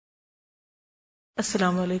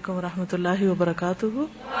السلام علیکم ورحمۃ اللہ وبرکاتہ۔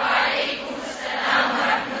 وعلیکم السلام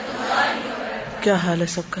ورحمۃ اللہ وبرکاتہ۔ کیا حال ہے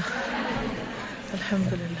سب کا؟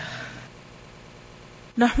 الحمدللہ۔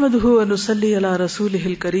 نحمده ونصلی علی رسولہ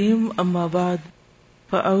الکریم، اما بعد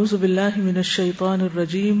فاعوذ باللہ من الشیطان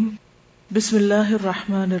الرجیم، بسم اللہ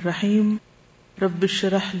الرحمن الرحیم، رب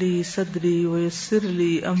اشرح لی صدری ویسر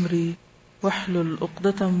لی امری واحلل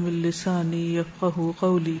عقدۃ من لسانی یفقہوا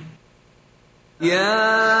قولی۔ يا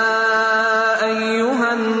أيها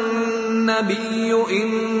النبي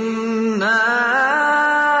إنا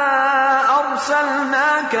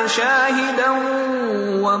أرسلناك شاهدا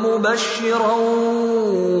ومبشرا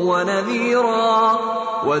ونذيرا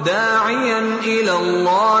وداعيا إلى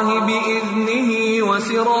الله بإذنه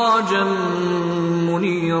وسراجا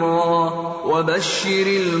منيرا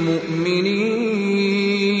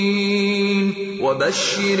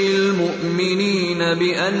وبشر المؤمنين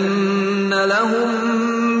بأن لهم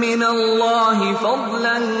من الله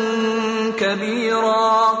فضلا كبيرا۔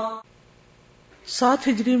 7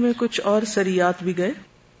 ہجری میں کچھ اور سریات بھی گئے،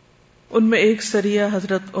 ان میں ایک سریہ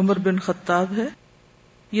حضرت عمر بن خطاب ہے،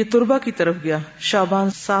 یہ تربہ کی طرف گیا شعبان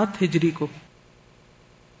 7 ہجری کو۔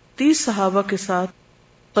 30 صحابہ کے ساتھ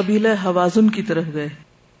قبیلہ حوازن کی طرف گئے،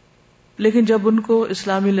 لیکن جب ان کو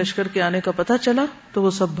اسلامی لشکر کے آنے کا پتہ چلا تو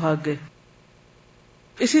وہ سب بھاگ گئے۔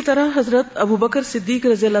 اسی طرح حضرت ابو بکر صدیق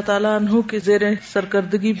رضی اللہ تعالیٰ عنہ کے زیر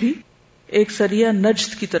سرکردگی بھی ایک سریہ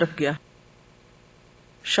نجد کی طرف گیا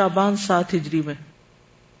شعبان 7 ہجری میں۔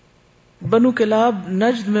 بنو کلاب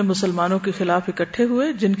نجد میں مسلمانوں کے خلاف اکٹھے ہوئے،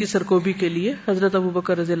 جن کی سرکوبی کے لیے حضرت ابو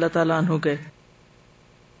بکر رضی اللہ تعالیٰ عنہ گئے۔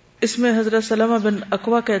 اس میں حضرت سلمہ بن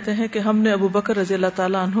اکوع کہتے ہیں کہ ہم نے ابو بکر رضی اللہ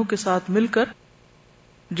تعالیٰ عنہ کے ساتھ مل کر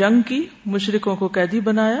جنگ کی، مشرکوں کو قیدی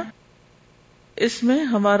بنایا۔ اس میں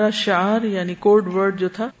ہمارا شعار یعنی کوڈ ورڈ جو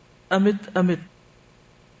تھا امت امت،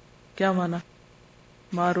 کیا مانا؟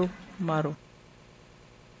 مارو مارو۔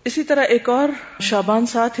 اسی طرح ایک اور شعبان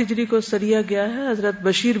 7 ہجری کو سریہ گیا ہے حضرت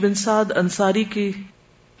بشیر بن سعد انصاری کی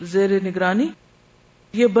زیر نگرانی۔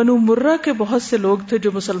 یہ بنو مرہ کے بہت سے لوگ تھے جو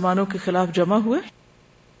مسلمانوں کے خلاف جمع ہوئے۔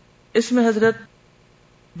 اس میں حضرت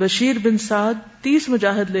بشیر بن سعد 30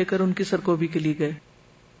 مجاہد لے کر ان کی سرکوبی کے لیے گئے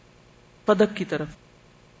پدک کی طرف۔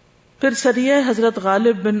 پھر سریہ حضرت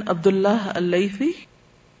غالب بن عبداللہ اللیثی،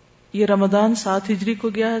 یہ رمضان 7 ہجری کو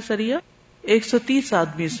گیا ہے سریہ، 130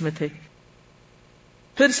 آدمی اس میں تھے۔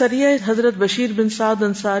 پھر سریہ حضرت بشیر بن سعد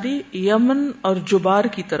انصاری یمن اور جبار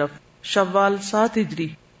کی طرف شوال 7 ہجری۔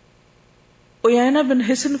 عیینہ بن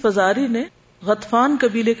حسن فزاری نے غطفان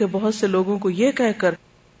قبیلے کے بہت سے لوگوں کو یہ کہہ کر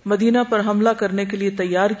مدینہ پر حملہ کرنے کے لیے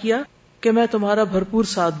تیار کیا کہ میں تمہارا بھرپور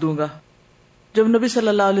ساتھ دوں گا۔ جب نبی صلی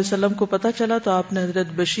اللہ علیہ وسلم کو پتہ چلا تو آپ نے حضرت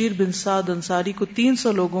بشیر بن سعد انصاری کو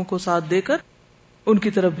 300 لوگوں کو ساتھ دے کر ان کی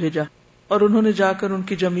طرف بھیجا، اور انہوں نے جا کر ان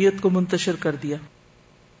کی جمعیت کو منتشر کر دیا۔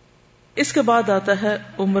 اس کے بعد آتا ہے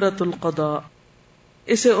عمرۃ القضاء،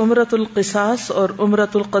 اسے عمرۃ القصاص اور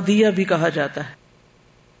عمرۃ القضیہ بھی کہا جاتا ہے،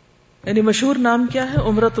 یعنی مشہور نام کیا ہے؟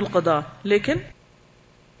 عمرۃ القضاء، لیکن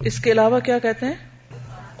اس کے علاوہ کیا کہتے ہیں؟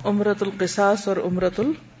 عمرۃ القصاص اور عمرۃ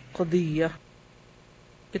القضیہ۔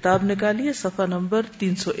 کتاب نکالیے صفحہ نمبر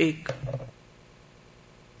 301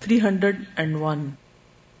 301۔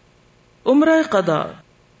 عمرہ قضاء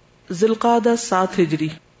ذوالقعدہ 7 ہجری۔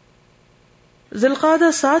 ذوالقعدہ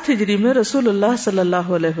 7 ہجری میں رسول اللہ صلی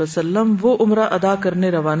اللہ علیہ وسلم وہ عمرہ ادا کرنے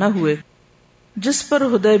روانہ ہوئے جس پر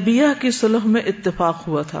حدیبیہ کی صلح میں اتفاق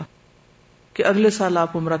ہوا تھا کہ اگلے سال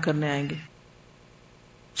آپ عمرہ کرنے آئیں گے۔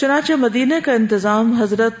 چنانچہ مدینے کا انتظام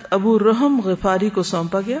حضرت ابو رحم غفاری کو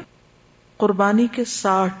سونپا گیا۔ قربانی کے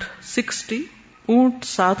 60 اونٹ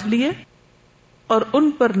ساتھ لیے اور ان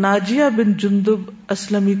پر ناجیہ بن جندب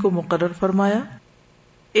اسلمی کو مقرر فرمایا۔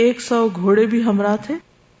 100 گھوڑے بھی ہمراہ تھے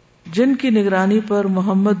جن کی نگرانی پر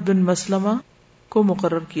محمد بن مسلمہ کو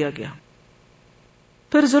مقرر کیا گیا۔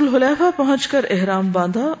 پھر ذوالحلیفہ پہنچ کر احرام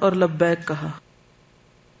باندھا اور لبیک کہا۔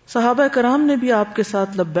 صحابہ کرام نے بھی آپ کے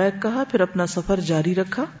ساتھ لبیک کہا، پھر اپنا سفر جاری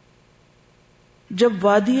رکھا۔ جب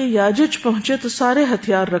وادی یاجج پہنچے تو سارے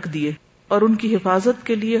ہتھیار رکھ دیے اور ان کی حفاظت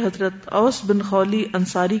کے لیے حضرت اوس بن خولی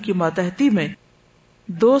انصاری کی ماتحتی میں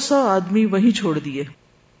 200 آدمی وہیں چھوڑ دیے۔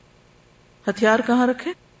 ہتھیار کہاں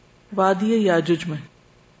رکھے؟ وادی یاجج میں،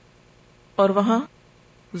 اور وہاں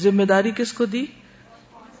ذمہ داری کس کو دی؟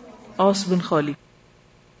 اوس بن خولی۔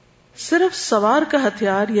 صرف سوار کا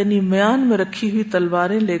ہتھیار یعنی میان میں رکھی ہوئی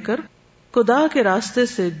تلواریں لے کر قدا کے راستے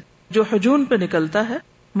سے جو حجون پہ نکلتا ہے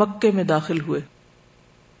مکے میں داخل ہوئے۔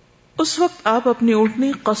 اس وقت آپ اپنی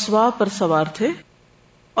اونٹنی قصواء پر سوار تھے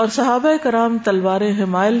اور صحابہ کرام تلواریں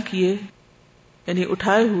حمائل کیے یعنی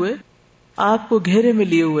اٹھائے ہوئے آپ کو گھیرے میں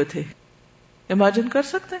لیے ہوئے تھے۔ امیجن کر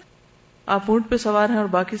سکتے ہیں آپ اونٹ پہ سوار ہیں اور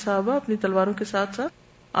باقی صحابہ اپنی تلواروں کے ساتھ ساتھ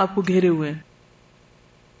آپ کو گھیرے ہوئے ہیں۔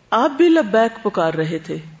 آپ بھی لبیک پکار رہے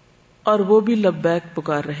تھے اور وہ بھی لبیک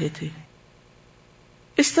پکار رہے تھے.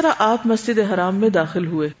 اس طرح آپ مسجد حرام میں داخل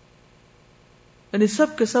ہوئے، یعنی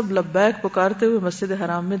سب کے سب لبیک پکارتے ہوئے مسجد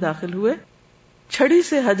حرام میں داخل ہوئے. چھڑی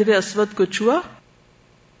سے حجر اسود کو چھوا،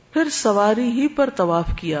 پھر سواری ہی پر طواف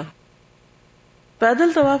کیا.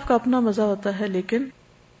 پیدل طواف کا اپنا مزہ ہوتا ہے، لیکن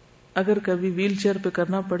اگر کبھی ویل چیئر پہ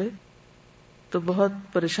کرنا پڑے تو بہت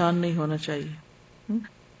پریشان نہیں ہونا چاہیے،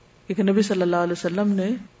 کیونکہ نبی صلی اللہ علیہ وسلم نے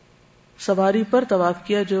سواری پر طواف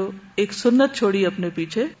کیا، جو ایک سنت چھوڑی اپنے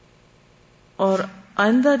پیچھے. اور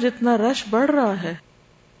آئندہ جتنا رش بڑھ رہا ہے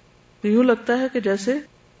تو یوں لگتا ہے کہ جیسے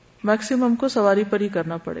میکسیمم کو سواری پر ہی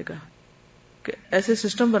کرنا پڑے گا، کہ ایسے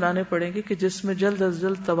سسٹم بنانے پڑیں گے کہ جس میں جلد از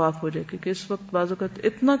جلد طواف ہو جائے، کیونکہ اس وقت بعض اوقات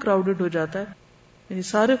اتنا کراؤڈڈ ہو جاتا ہے، یعنی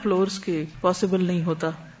سارے فلورز کے پاسبل نہیں ہوتا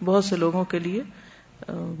بہت سے لوگوں کے لیے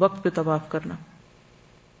وقت پہ طواف کرنا.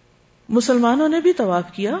 مسلمانوں نے بھی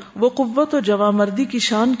طواف کیا. وہ قوت و جوامردی کی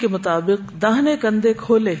شان کے مطابق داہنے کندھے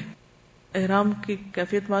کھولے. احرام کی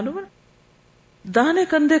کیفیت معلوم ہے؟ داہنے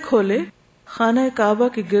کندھے کھولے خانہ کعبہ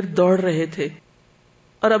کے گرد دوڑ رہے تھے،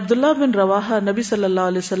 اور عبداللہ بن رواحہ نبی صلی اللہ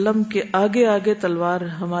علیہ وسلم کے آگے آگے تلوار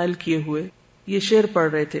حمائل کیے ہوئے یہ شعر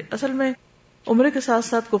پڑھ رہے تھے. اصل میں عمرے کے ساتھ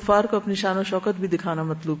ساتھ کفار کو اپنی شان و شوکت بھی دکھانا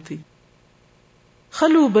مطلوب تھی.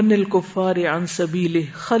 خلو بن الکفار عن سبیلہ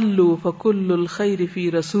خلو فکل الخیر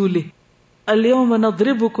فی رسولہ اليوم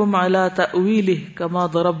نضربکم علی تأویلہ کما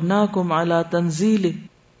ضربناکم علی تنزیلہ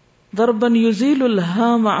ضربا یزیل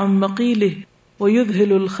الہام عن مقیلہ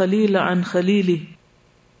ویدہل الخلیل عن خلیلہ.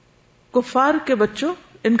 کفار کے بچوں،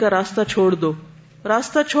 ان کا راستہ چھوڑ دو،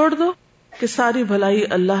 راستہ چھوڑ دو کہ ساری بھلائی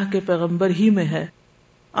اللہ کے پیغمبر ہی میں ہے.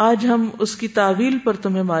 آج ہم اس کی تعویل پر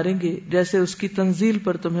تمہیں ماریں گے جیسے اس کی تنزیل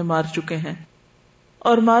پر تمہیں مار چکے ہیں،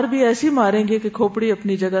 اور مار بھی ایسی ماریں گے کہ کھوپڑی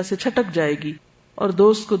اپنی جگہ سے چھٹک جائے گی اور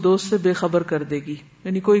دوست کو دوست سے بے خبر کر دے گی،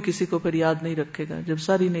 یعنی کوئی کسی کو پھر یاد نہیں رکھے گا جب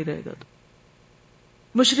ساری نہیں رہے گا. تو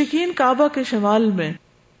مشرکین کعبہ کے شمال میں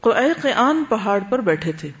قعیقعان پہاڑ پر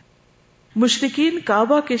بیٹھے تھے. مشرکین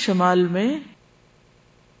کعبہ کے شمال میں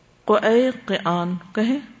قعیقعان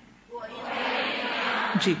کہیں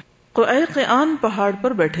جی قعیقعان پہاڑ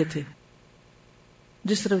پر بیٹھے تھے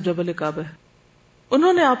جس طرف جبل کعبہ ہے.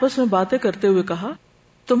 انہوں نے آپس میں باتیں کرتے ہوئے کہا،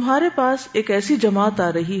 تمہارے پاس ایک ایسی جماعت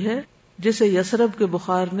آ رہی ہے جسے یثرب کے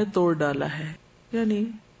بخار نے توڑ ڈالا ہے. یعنی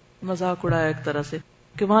مذاق اڑایا ایک طرح سے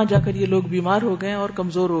کہ وہاں جا کر یہ لوگ بیمار ہو گئے اور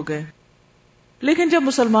کمزور ہو گئے. لیکن جب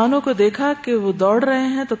مسلمانوں کو دیکھا کہ وہ دوڑ رہے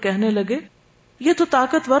ہیں تو کہنے لگے، یہ تو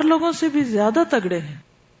طاقتور لوگوں سے بھی زیادہ تگڑے ہیں.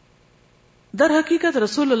 در حقیقت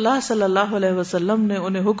رسول اللہ صلی اللہ علیہ وسلم نے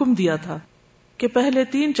انہیں حکم دیا تھا کہ پہلے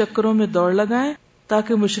 3 چکروں میں دوڑ لگائیں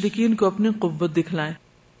تاکہ مشرکین کو اپنی قوت دکھلائیں.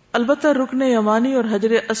 البتہ رکن یمانی اور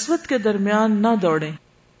حجر اسود کے درمیان نہ دوڑیں،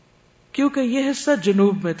 کیونکہ یہ حصہ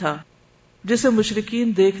جنوب میں تھا جسے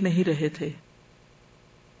مشرکین دیکھ نہیں رہے تھے.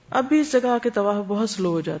 اب بھی اس جگہ کے طواف بہت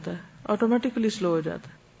سلو ہو جاتا ہے، آٹومیٹکلی سلو ہو جاتا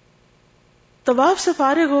ہے. طواف سے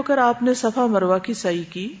فارغ ہو کر آپ نے صفا مروہ کی سعی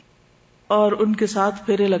کی اور ان کے ساتھ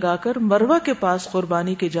پھیرے لگا کر مروہ کے پاس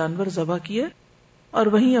قربانی کے جانور ذبح کیے اور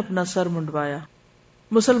وہیں اپنا سر منڈوایا.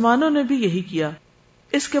 مسلمانوں نے بھی یہی کیا.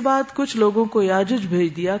 اس کے بعد کچھ لوگوں کو یاجج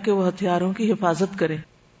بھیج دیا کہ وہ ہتھیاروں کی حفاظت کریں،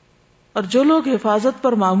 اور جو لوگ حفاظت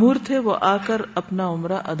پر مامور تھے وہ آ کر اپنا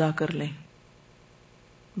عمرہ ادا کر لیں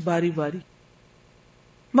باری باری.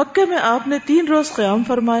 مکے میں آپ نے 3 روز قیام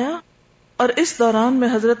فرمایا اور اس دوران میں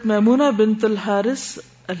حضرت میمونہ بنت الحارث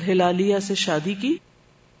الہلالیہ سے شادی کی.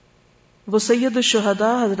 وہ سید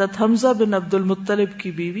الشہداء حضرت حمزہ بن عبد المطلب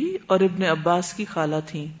کی بیوی اور ابن عباس کی خالہ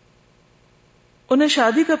تھیں. انہیں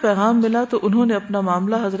شادی کا پیغام ملا تو انہوں نے اپنا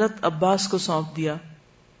معاملہ حضرت عباس کو سونپ دیا.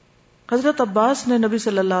 حضرت عباس نے نبی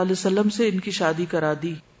صلی اللہ علیہ وسلم سے ان کی شادی کرا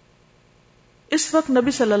دی. اس وقت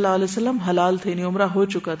نبی صلی اللہ علیہ وسلم حلال تھے، یعنی عمرہ ہو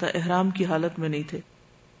چکا تھا، احرام کی حالت میں نہیں تھے،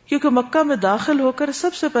 کیونکہ مکہ میں داخل ہو کر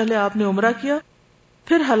سب سے پہلے آپ نے عمرہ کیا،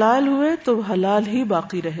 پھر حلال ہوئے تو حلال ہی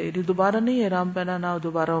باقی رہے، یعنی دوبارہ نہیں احرام پہنا نہ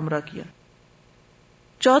دوبارہ عمرہ کیا.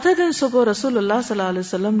 چوتھے دن صبح رسول اللہ صلی اللہ علیہ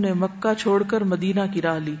وسلم نے مکہ چھوڑ کر مدینہ کی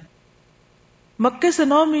راہ لی. مکے سے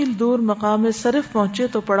 9 میل دور مقام صرف پہنچے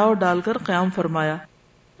تو پڑاؤ ڈال کر قیام فرمایا،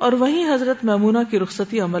 اور وہیں حضرت میمونہ کی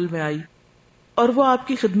رخصتی عمل میں آئی اور وہ آپ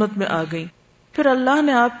کی خدمت میں آ گئیں. پھر اللہ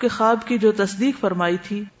نے آپ کے خواب کی جو تصدیق فرمائی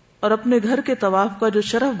تھی اور اپنے گھر کے طواف کا جو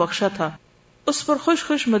شرف بخشا تھا اس پر خوش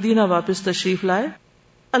خوش مدینہ واپس تشریف لائے.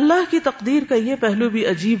 اللہ کی تقدیر کا یہ پہلو بھی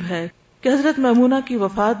عجیب ہے کہ حضرت میمونہ کی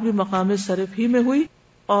وفات بھی مقام صرف ہی میں ہوئی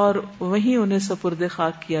اور وہیں انہیں سپرد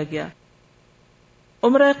خاک کیا گیا.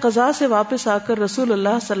 عمرہ قضاء سے واپس آ کر رسول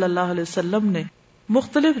اللہ صلی اللہ علیہ وسلم نے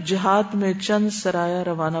مختلف جہات میں چند سرایا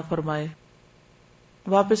روانہ فرمائے.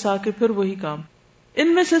 واپس آ کے پھر وہی کام.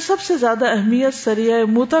 ان میں سے سب سے زیادہ اہمیت سریہ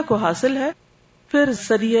موتا کو حاصل ہے، پھر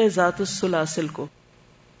سریہ ذات السلاسل کو.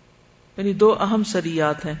 یعنی 2 اہم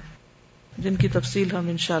سریات ہیں جن کی تفصیل ہم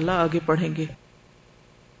انشاءاللہ آگے پڑھیں گے.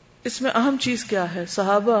 اس میں اہم چیز کیا ہے؟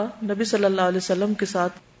 صحابہ نبی صلی اللہ علیہ وسلم کے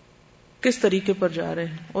ساتھ کس طریقے پر جا رہے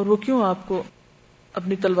ہیں اور وہ کیوں آپ کو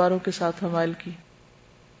اپنی تلواروں کے ساتھ حمائل کی؟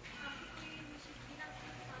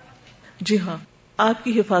 جی ہاں، آپ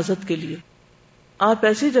کی حفاظت کے لیے. آپ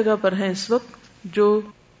ایسی جگہ پر ہیں اس وقت جو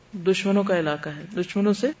دشمنوں کا علاقہ ہے،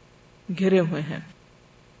 دشمنوں سے گھرے ہوئے ہیں،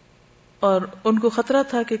 اور ان کو خطرہ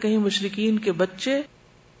تھا کہ کہیں مشرکین کے بچے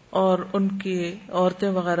اور ان کی عورتیں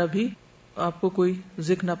وغیرہ بھی آپ کو کوئی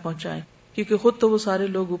ذکر نہ پہنچائیں، کیونکہ خود تو وہ سارے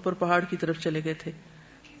لوگ اوپر پہاڑ کی طرف چلے گئے تھے.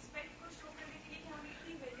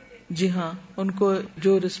 جی ہاں، ان کو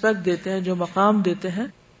جو رسپیکٹ دیتے ہیں، جو مقام دیتے ہیں،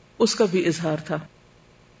 اس کا بھی اظہار تھا.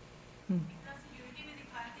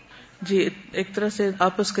 جی، ایک طرح سے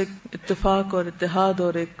آپس کا اتفاق اور اتحاد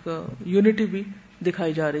اور ایک یونٹی بھی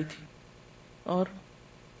دکھائی جا رہی تھی. اور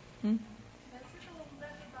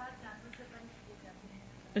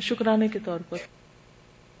شکرانے کے طور پر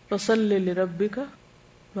فصلی لربک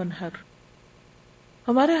وانحر.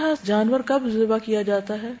 ہمارے ہاں جانور کب ذبح کیا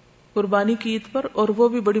جاتا ہے؟ قربانی کی عید پر، اور وہ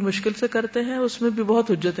بھی بڑی مشکل سے کرتے ہیں، اس میں بھی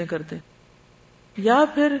بہت حجتیں کرتے ہیں. یا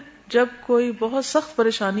پھر جب کوئی بہت سخت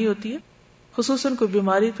پریشانی ہوتی ہے، خصوصاً کوئی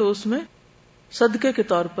بیماری، تو اس میں صدقے کے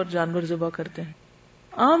طور پر جانور ذبح کرتے ہیں.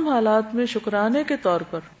 عام حالات میں شکرانے کے طور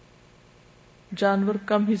پر جانور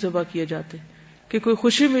کم ہی ذبح کیے جاتے ہیں کہ کوئی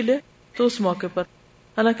خوشی ملے تو اس موقع پر.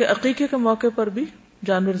 حالانکہ عقیقے کے موقع پر بھی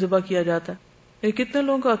جانور ذبح کیا جاتا ہے. یہ کتنے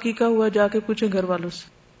لوگوں کا عقیقہ ہوا جا کے پوچھیں گھر والوں سے.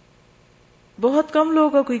 بہت کم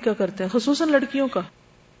لوگ عقیقہ کرتے ہیں، خصوصاً لڑکیوں کا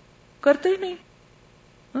کرتے ہی نہیں.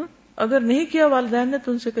 اگر نہیں کیا والدین نے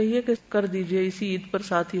تو ان سے کہیے کہ کر دیجئے، اسی عید پر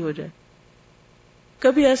ساتھ ہی ہو جائے.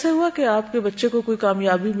 کبھی ایسے ہوا کہ آپ کے بچے کو کوئی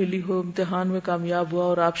کامیابی ملی ہو، امتحان میں کامیاب ہوا،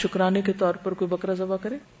 اور آپ شکرانے کے طور پر کوئی بکرا ذبح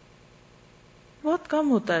کریں؟ بہت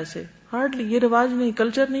کم ہوتا ہے ایسے، ہارڈلی. یہ رواج نہیں،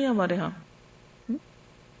 کلچر نہیں ہمارے ہاں.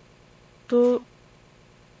 تو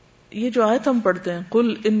یہ جو آیت ہم پڑھتے ہیں،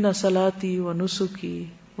 قل ان صلاتی و نسکی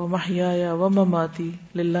و محیای و مماتی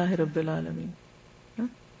للہ رب العالمین،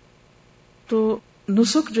 تو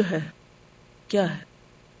نسک جو ہے کیا ہے؟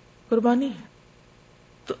 قربانی ہے.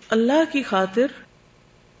 تو اللہ کی خاطر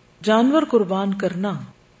جانور قربان کرنا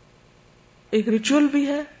ایک ریچول بھی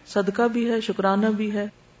ہے، صدقہ بھی ہے، شکرانہ بھی ہے،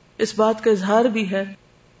 اس بات کا اظہار بھی ہے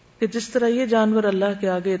کہ جس طرح یہ جانور اللہ کے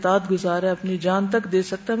آگے اطاعت گزار ہے، اپنی جان تک دے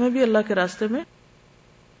سکتا ہے، میں بھی اللہ کے راستے میں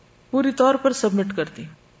پوری طور پر سبمٹ کرتی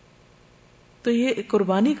ہوں. تو یہ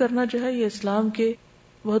قربانی کرنا جو ہے، یہ اسلام کے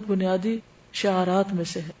بہت بنیادی شعارات میں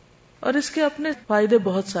سے ہے، اور اس کے اپنے فائدے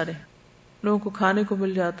بہت سارے ہیں. لوگوں کو کھانے کو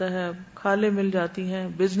مل جاتا ہے، کھالیں مل جاتی ہیں،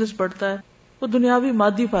 بزنس بڑھتا ہے، وہ دنیاوی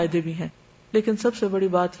مادی فائدے بھی ہیں. لیکن سب سے بڑی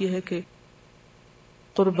بات یہ ہے کہ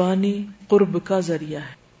قربانی قرب کا ذریعہ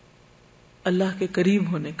ہے، اللہ کے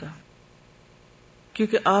قریب ہونے کا.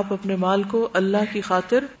 کیونکہ آپ اپنے مال کو اللہ کی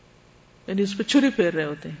خاطر، یعنی اس پہ چھری پھیر رہے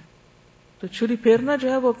ہوتے ہیں. تو چھری پھیرنا جو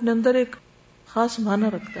ہے وہ اپنے اندر ایک خاص معنی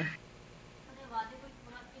رکھتا ہے.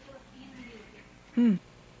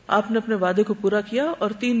 آپ نے اپنے وعدے کو پورا کیا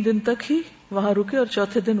اور 3 دن تک ہی وہاں رکے اور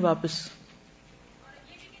چوتھے دن واپس.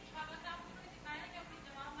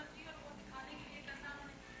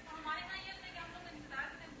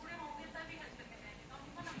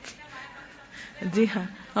 جی ہاں،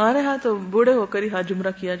 ہمارے ہاں تو بوڑھے ہو کر ہی حج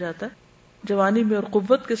عمرہ کیا جاتا ہے. جوانی میں اور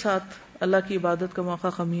قوت کے ساتھ اللہ کی عبادت کا موقع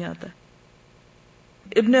کم ہی آتا ہے.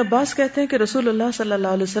 ابن عباس کہتے ہیں کہ رسول اللہ صلی اللہ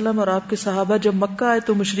علیہ وسلم اور آپ کے صحابہ جب مکہ آئے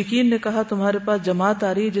تو مشرکین نے کہا تمہارے پاس جماعت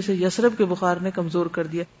آ رہی ہے جسے یثرب کے بخار نے کمزور کر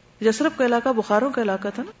دیا. یثرب کا علاقہ بخاروں کا علاقہ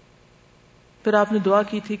تھا نا. پھر آپ نے دعا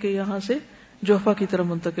کی تھی کہ یہاں سے جوفہ کی طرف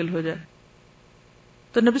منتقل ہو جائے.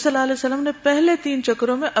 تو نبی صلی اللہ علیہ وسلم نے پہلے 3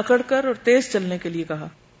 چکروں میں اکڑ کر اور تیز چلنے کے لیے کہا،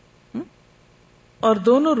 اور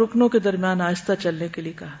دونوں رکنوں کے درمیان آہستہ چلنے کے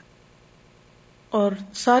لیے کہا، اور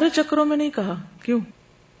سارے چکروں میں نہیں کہا. کیوں؟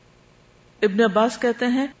 ابن عباس کہتے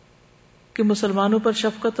ہیں کہ مسلمانوں پر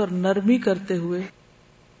شفقت اور نرمی کرتے ہوئے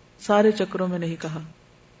سارے چکروں میں نہیں کہا،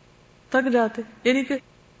 تھک جاتے. یعنی کہ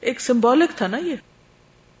ایک سمبولک تھا نا، یہ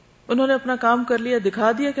انہوں نے اپنا کام کر لیا،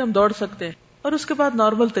 دکھا دیا کہ ہم دوڑ سکتے ہیں، اور اس کے بعد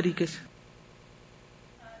نارمل طریقے سے.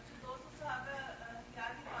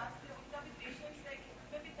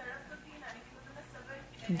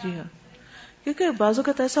 جی ہاں، کیونکہ بعض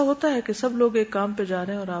اوقات ایسا ہوتا ہے کہ سب لوگ ایک کام پہ جا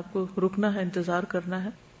رہے ہیں اور آپ کو رکنا ہے، انتظار کرنا ہے،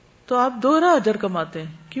 تو آپ 2 اجر کماتے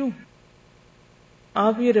ہیں. کیوں؟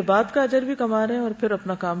 آپ یہ رباط کا اجر بھی کما رہے ہیں اور پھر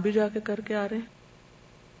اپنا کام بھی جا کے کر کے آ رہے ہیں.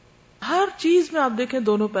 ہر چیز میں آپ دیکھیں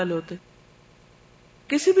 2 پہلو ہوتے.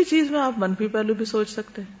 کسی بھی چیز میں آپ منفی پہلو بھی سوچ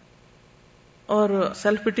سکتے ہیں اور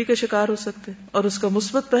سیلف پٹی کے شکار ہو سکتے ہیں، اور اس کا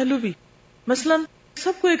مثبت پہلو بھی. مثلا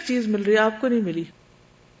سب کو ایک چیز مل رہی ہے، آپ کو نہیں ملی،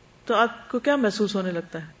 تو آپ کو کیا محسوس ہونے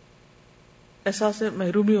لگتا ہے؟ احساس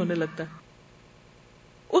محرومی ہونے لگتا ہے.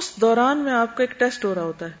 اس دوران میں آپ کا ایک ٹیسٹ ہو رہا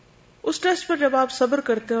ہوتا ہے. اس ٹیسٹ پر جب آپ صبر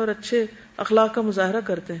کرتے ہیں اور اچھے اخلاق کا مظاہرہ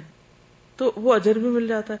کرتے ہیں تو وہ اجر بھی مل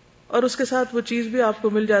جاتا ہے اور اس کے ساتھ وہ چیز بھی آپ کو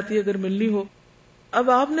مل جاتی ہے اگر ملنی ہو. اب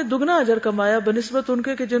آپ نے دگنا اجر کمایا بنسبت ان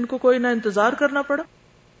کے کہ جن کو کوئی نہ انتظار کرنا پڑا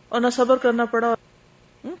اور نہ صبر کرنا پڑا.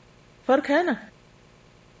 فرق ہے نا.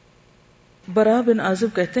 برا بن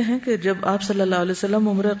عازب کہتے ہیں کہ جب آپ صلی اللہ علیہ وسلم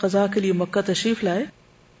عمرہ قضاء کے لیے مکہ تشریف لائے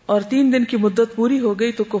اور 3 دن کی مدت پوری ہو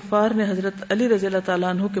گئی تو کفار نے حضرت علی رضی اللہ تعالیٰ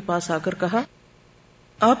عنہ کے پاس آ کر کہا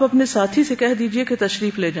آپ اپنے ساتھی سے کہہ دیجئے کہ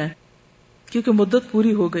تشریف لے جائیں کیونکہ مدت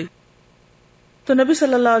پوری ہو گئی. تو نبی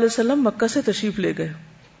صلی اللہ علیہ وسلم مکہ سے تشریف لے گئے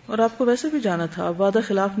اور آپ کو ویسے بھی جانا تھا, آپ وعدہ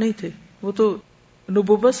خلاف نہیں تھے. وہ تو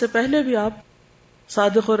نبوت سے پہلے بھی آپ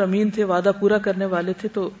صادق اور امین تھے, وعدہ پورا کرنے والے تھے,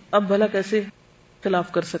 تو اب بھلا کیسے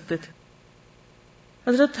خلاف کر سکتے تھے.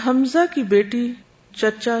 حضرت حمزہ کی بیٹی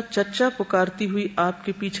چچا چچا پکارتی ہوئی آپ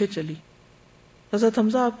کے پیچھے چلی. حضرت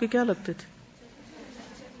حمزہ آپ کے کیا لگتے تھے؟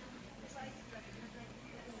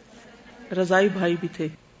 رضائی بھائی بھی تھے,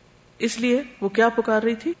 اس لیے وہ کیا پکار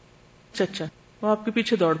رہی تھی؟ چچا. وہ آپ کے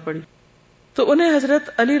پیچھے دوڑ پڑی تو انہیں حضرت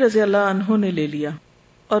علی رضی اللہ عنہ نے لے لیا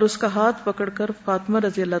اور اس کا ہاتھ پکڑ کر فاطمہ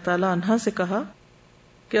رضی اللہ تعالی عنہا سے کہا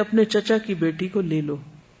کہ اپنے چچا کی بیٹی کو لے لو.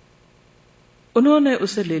 انہوں نے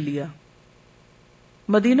اسے لے لیا.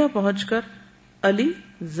 مدینہ پہنچ کر علی,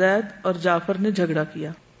 زید اور جعفر نے جھگڑا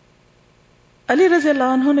کیا. علی رضی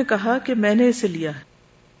اللہ عنہ نے کہا کہ میں نے اسے لیا ہے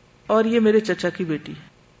اور یہ میرے چچا کی بیٹی ہے.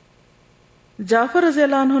 جعفر رضی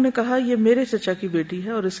اللہ عنہ نے کہا یہ میرے چچا کی بیٹی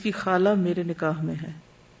ہے اور اس کی خالہ میرے نکاح میں ہے.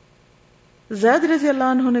 زید رضی اللہ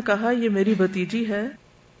عنہ نے کہا یہ میری بھتیجی ہے,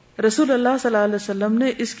 رسول اللہ صلی اللہ علیہ وسلم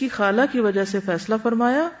نے اس کی خالہ کی وجہ سے فیصلہ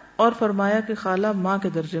فرمایا اور فرمایا کہ خالہ ماں کے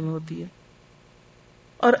درجے میں ہوتی ہے.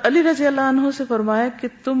 اور علی رضی اللہ عنہ سے فرمایا کہ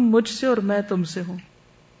تم مجھ سے اور میں تم سے ہوں.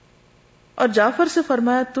 اور جعفر سے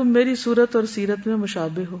فرمایا تم میری صورت اور سیرت میں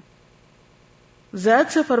مشابہ ہو.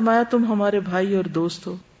 زید سے فرمایا تم ہمارے بھائی اور دوست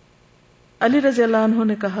ہو. علی رضی اللہ عنہ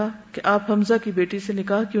نے کہا کہ آپ حمزہ کی بیٹی سے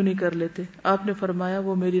نکاح کیوں نہیں کر لیتے؟ آپ نے فرمایا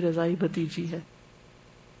وہ میری رضائی بھتیجی ہے.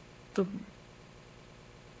 تو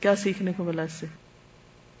کیا سیکھنے کو ملا اس سے؟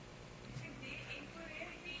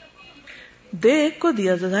 دے ایک کو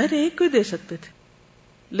دیا, ظاہر ایک کو ہی دے سکتے تھے,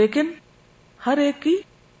 لیکن ہر ایک کی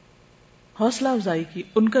حوصلہ افزائی کی,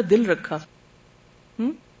 ان کا دل رکھا.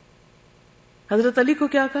 حضرت علی کو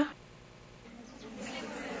کیا کہا؟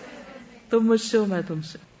 تم مجھ سے ہو میں تم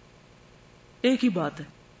سے, ایک ہی بات ہے.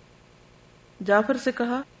 جعفر سے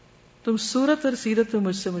کہا تم صورت اور سیرت میں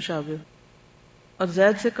مجھ سے مشابہ ہو, اور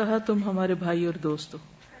زید سے کہا تم ہمارے بھائی اور دوست ہو.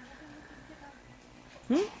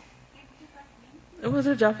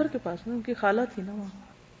 حضرت جعفر کے پاس نا ان کی خالہ تھی نا وہاں,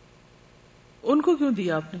 ان کو کیوں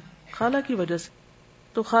دیا آپ نے؟ خالہ کی وجہ سے.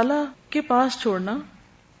 تو خالہ کے پاس چھوڑنا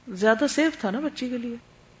زیادہ سیف تھا نا بچی کے لیے.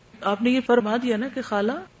 آپ نے یہ فرما دیا نا کہ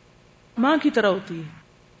خالہ ماں کی طرح ہوتی ہے.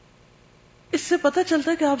 اس سے پتہ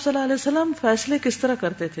چلتا ہے کہ آپ صلی اللہ علیہ وسلم فیصلے کس طرح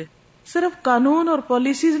کرتے تھے. صرف قانون اور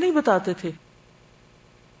پالیسیز نہیں بتاتے تھے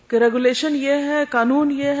کہ ریگولیشن یہ ہے,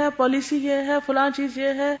 قانون یہ ہے, پالیسی یہ ہے, فلاں چیز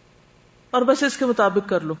یہ ہے, اور بس اس کے مطابق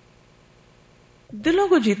کر لو. دلوں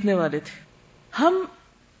کو جیتنے والے تھے. ہم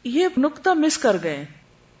یہ نقطہ مس کر گئے.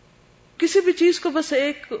 کسی بھی چیز کو بس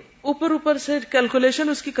ایک اوپر سے کیلکولیشن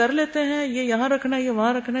اس کی کر لیتے ہیں, یہ یہاں رکھنا ہے, یہ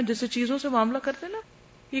وہاں رکھنا ہے. جیسے چیزوں سے معاملہ کرتے ہیں نا,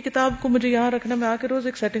 یہ کتاب کو مجھے یہاں رکھنا, میں آ کے روز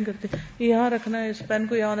ایک سیٹنگ کرتی ہوں, یہ یہاں رکھنا ہے, اس پین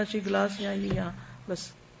کو یہاں ہونا چاہیے, گلاس یہاں, بس.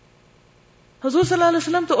 حضور صلی اللہ علیہ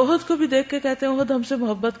وسلم تو احد کو بھی دیکھ کے کہتے ہیں احد ہم سے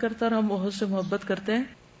محبت کرتا اور ہم احد سے محبت کرتے ہیں.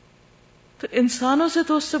 تو انسانوں سے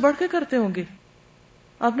تو اس سے بڑھ کے کرتے ہوں گے.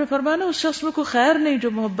 آپ نے فرمایا نا اس شخص میں کوئی خیر نہیں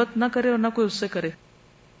جو محبت نہ کرے اور نہ کوئی اس سے کرے.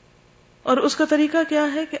 اور اس کا طریقہ کیا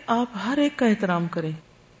ہے کہ آپ ہر ایک کا احترام کریں,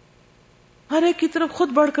 ہر ایک کی طرف خود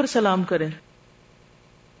بڑھ کر سلام کریں.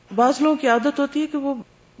 بعض لوگوں کی عادت ہوتی ہے کہ وہ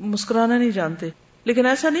مسکرانا نہیں جانتے, لیکن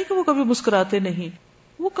ایسا نہیں کہ وہ کبھی مسکراتے نہیں.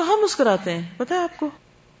 وہ کہاں مسکراتے ہیں پتہ ہے آپ کو؟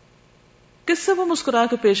 کس سے وہ مسکرا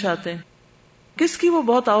کے پیش آتے ہیں, کس کی وہ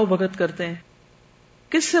بہت آؤ بھگت کرتے ہیں,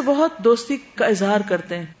 کس سے بہت دوستی کا اظہار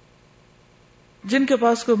کرتے ہیں. جن کے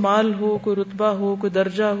پاس کوئی مال ہو, کوئی رتبہ ہو, کوئی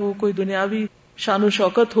درجہ ہو, کوئی دنیاوی شان و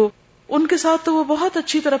شوکت ہو, ان کے ساتھ تو وہ بہت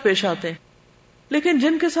اچھی طرح پیش آتے ہیں. لیکن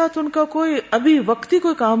جن کے ساتھ ان کا کوئی ابھی وقتی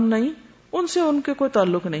کوئی کام نہیں, ان سے ان کے کوئی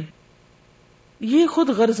تعلق نہیں. یہ خود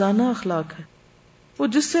غرضانہ اخلاق ہے. وہ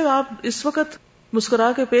جس سے آپ اس وقت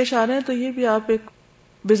مسکرا کے پیش آ رہے ہیں تو یہ بھی آپ ایک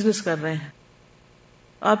بزنس کر رہے ہیں.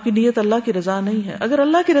 آپ کی نیت اللہ کی رضا نہیں ہے. اگر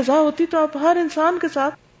اللہ کی رضا ہوتی تو آپ ہر انسان کے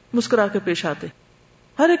ساتھ مسکرا کے پیش آتے,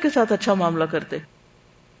 ہر ایک کے ساتھ اچھا معاملہ کرتے.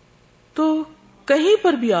 تو کہیں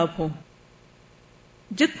پر بھی آپ ہوں,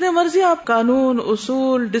 جتنے مرضی آپ قانون,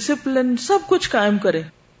 اصول, ڈسپلن سب کچھ قائم کریں,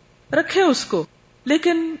 رکھیں اس کو,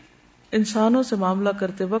 لیکن انسانوں سے معاملہ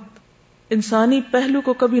کرتے وقت انسانی پہلو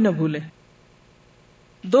کو کبھی نہ بھولیں.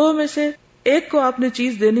 دو میں سے ایک کو آپ نے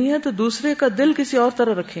چیز دینی ہے تو دوسرے کا دل کسی اور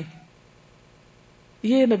طرح رکھیں.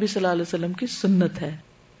 یہ نبی صلی اللہ علیہ وسلم کی سنت ہے.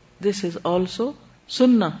 دس از آلسو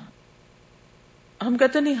سننا. ہم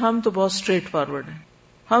کہتے نہیں ہم تو بہت اسٹریٹ فارورڈ ہیں,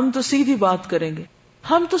 ہم تو سیدھی بات کریں گے,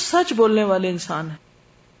 ہم تو سچ بولنے والے انسان ہیں,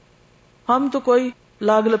 ہم تو کوئی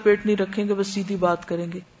لاگ لپیٹ نہیں رکھیں گے, بس سیدھی بات کریں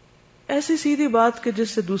گے. ایسی سیدھی بات کہ جس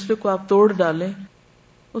سے دوسرے کو آپ توڑ ڈالیں,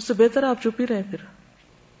 اس سے بہتر آپ چپ ہی رہیں. پھر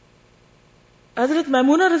حضرت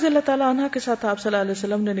میمونہ رضی اللہ تعالی عنہا کے ساتھ آپ صلی اللہ علیہ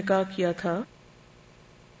وسلم نے نکاح کیا تھا.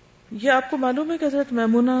 یہ آپ کو معلوم ہے کہ حضرت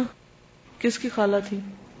میمونہ کس کی خالہ تھی؟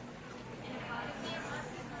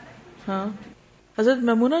 ہاں, حضرت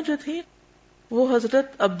میمونہ جو تھی وہ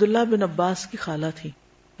حضرت عبداللہ بن عباس کی خالہ تھی.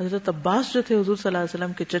 حضرت عباس جو تھے حضور صلی اللہ علیہ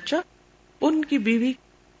وسلم کے چچا, ان کی بیوی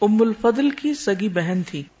ام الفضل کی سگی بہن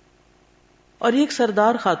تھی, اور یہ ایک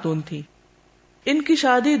سردار خاتون تھی. ان کی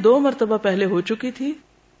شادی 2 مرتبہ پہلے ہو چکی تھی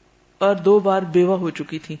اور 2 بار بیوہ ہو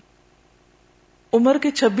چکی تھی. عمر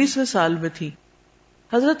کے 26ویں سال میں تھی.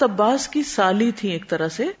 حضرت عباس کی سالی تھی ایک طرح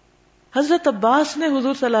سے. حضرت عباس نے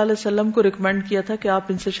حضور صلی اللہ علیہ وسلم کو ریکمینڈ کیا تھا کہ آپ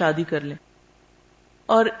ان سے شادی کر لیں.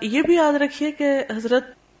 اور یہ بھی یاد رکھیے کہ حضرت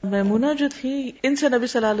میمونہ جو تھی, ان سے نبی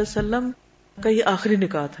صلی اللہ علیہ وسلم کا یہ آخری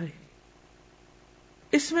نکاح تھا.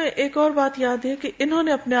 اس میں ایک اور بات یاد ہے کہ انہوں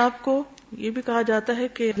نے اپنے آپ کو, یہ بھی کہا جاتا ہے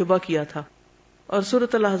کہ ہبہ کیا تھا. اور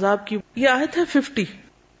سورۃ الاحزاب کی یہ آیت ہے 50,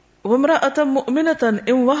 وَامْرَأَةً مُؤْمِنَةً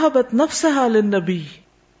إِنْ وَهَبَتْ نَفْسَهَا لِلنَّبِيِّ.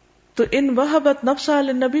 تو ان وَهَبَتْ نَفْسَهَا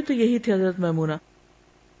لِلنَّبِيِّ تو یہی تھی حضرت میمونہ.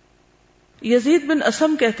 یزید بن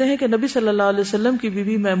اسم کہتے ہیں کہ نبی صلی اللہ علیہ وسلم کی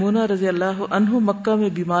بیوی میمونہ رضی اللہ عنہ مکہ میں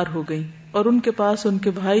بیمار ہو گئی, اور ان کے پاس ان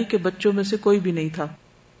کے بھائی کے بچوں میں سے کوئی بھی نہیں تھا.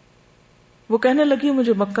 وہ کہنے لگی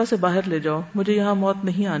مجھے مکہ سے باہر لے جاؤ, مجھے یہاں موت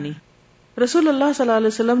نہیں آنی. رسول اللہ صلی اللہ علیہ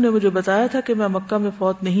وسلم نے مجھے بتایا تھا کہ میں مکہ میں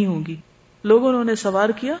فوت نہیں ہوں گی. لوگوں نے انہیں سوار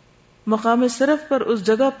کیا, مقام صرف پر اس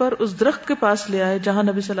جگہ پر اس درخت کے پاس لے آئے جہاں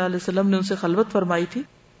نبی صلی اللہ علیہ وسلم نے ان سے خلوت فرمائی تھی,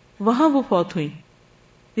 وہاں وہ فوت ہوئی.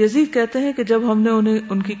 یزید کہتے ہیں کہ جب ہم نے انہیں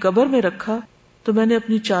ان کی قبر میں رکھا تو میں نے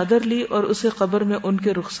اپنی چادر لی اور اسے قبر میں ان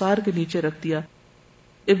کے رخسار کے نیچے رکھ دیا.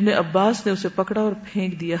 ابن عباس نے اسے پکڑا اور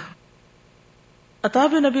پھینک دیا. عطا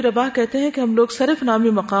بن ابی رباح کہتے ہیں کہ ہم لوگ صرف نامی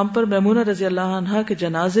مقام پر میمونہ رضی اللہ عنہا کے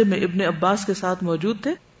جنازے میں ابن عباس کے ساتھ موجود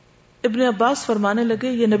تھے. ابن عباس فرمانے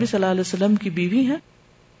لگے یہ نبی صلی اللہ علیہ وسلم کی بیوی ہیں,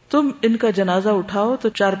 تم ان کا جنازہ اٹھاؤ تو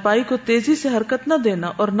چارپائی کو تیزی سے حرکت نہ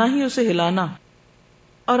دینا اور نہ ہی اسے ہلانا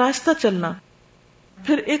اور آہستہ چلنا.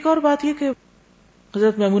 پھر ایک اور بات یہ کہ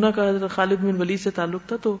حضرت میمونہ کا حضرت خالد بن ولید سے تعلق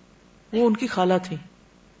تھا, تو وہ ان کی خالہ تھی.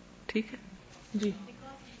 ٹھیک ہے جی,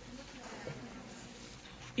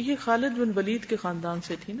 یہ خالد بن ولید کے خاندان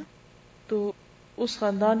سے تھی نا, تو اس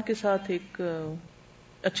خاندان کے ساتھ ایک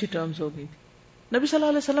اچھی ٹرمز ہو گئی تھی. نبی صلی اللہ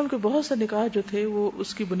علیہ وسلم کے بہت سے نکاح جو تھے وہ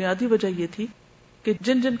اس کی بنیادی وجہ یہ تھی کہ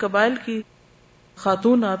جن جن قبائل کی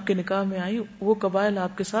خاتون آپ کے نکاح میں آئی وہ قبائل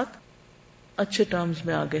آپ کے ساتھ اچھے ٹرمز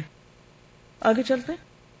میں آ گئے. آگے چلتے ہیں.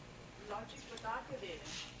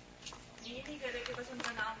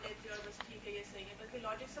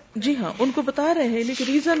 جی ہاں, ان کو بتا رہے ہیں, لیکن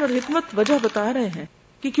ریزن اور حکمت وجہ بتا رہے ہیں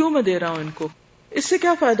کہ کیوں میں دے رہا ہوں ان کو. اس سے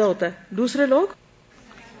کیا فائدہ ہوتا ہے, دوسرے لوگ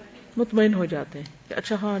مطمئن ہو جاتے ہیں کہ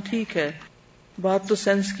اچھا ہاں ٹھیک ہے, بات تو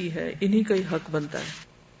سینس کی ہے, انہی کا ہی حق بنتا ہے.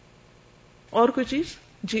 اور کوئی چیز؟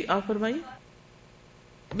 جی آپ فرمائیے.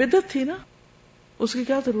 بدعت تھی نا, اس کی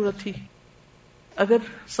کیا ضرورت تھی؟ اگر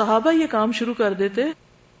صحابہ یہ کام شروع کر دیتے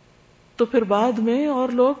تو پھر بعد میں اور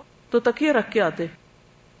لوگ تو تکیے رکھ کے آتے.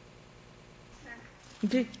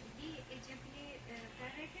 جی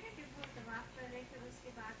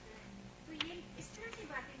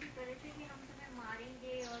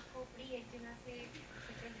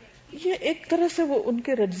یہ ایک طرح سے وہ ان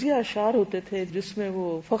کے رجزیہ اشعار ہوتے تھے جس میں وہ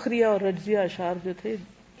فخریہ اور رجزیہ اشعار جو تھے.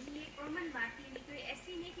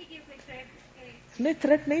 نہیں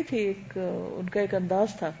تھریٹ نہیں تھی, ایک ان کا ایک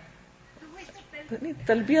انداز تھا. نہیں,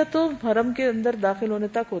 تلبیہ تو حرم کے اندر داخل ہونے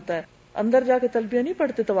تک ہوتا ہے, اندر جا کے تلبیہ نہیں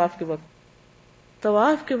پڑھتے. طواف کے وقت,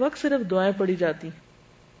 طواف کے وقت صرف دعائیں پڑھی جاتی.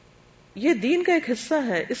 یہ دین کا ایک حصہ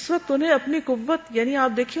ہے. اس وقت انہیں اپنی قوت, یعنی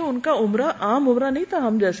آپ دیکھیں ان کا عمرہ عام عمرہ نہیں تھا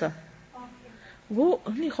ہم جیسا, وہ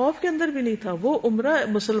اپنی خوف کے اندر بھی نہیں تھا. وہ عمرہ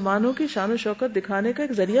مسلمانوں کی شان و شوکت دکھانے کا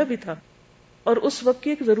ایک ذریعہ بھی تھا اور اس وقت کی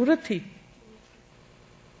ایک ضرورت تھی.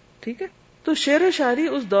 ٹھیک ہے, تو شعر و شاعری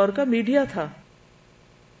اس دور کا میڈیا تھا.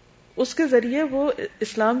 اس کے ذریعے وہ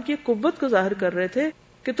اسلام کی قوت کو ظاہر کر رہے تھے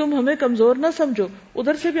کہ تم ہمیں کمزور نہ سمجھو.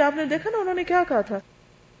 ادھر سے بھی آپ نے دیکھا نا انہوں نے کیا کہا تھا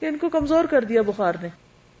کہ ان کو کمزور کر دیا بخار نے,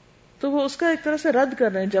 تو وہ اس کا ایک طرح سے رد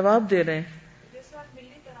کر رہے ہیں, جواب دے رہے ہیں.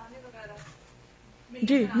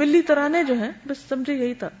 جی ملی ترانے جو ہیں, بس سمجھے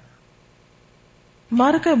یہی تھا.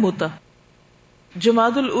 معرکہ موتا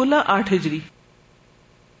جمادی الاولی 8 ہجری.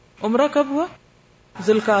 عمرہ کب ہوا؟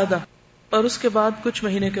 ذوالقعدہ، اور اس کے بعد کچھ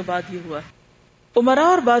مہینے کے بعد یہ ہوا. عمراء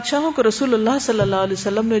اور بادشاہوں کو رسول اللہ صلی اللہ علیہ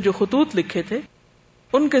وسلم نے جو خطوط لکھے تھے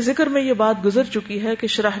ان کے ذکر میں یہ بات گزر چکی ہے کہ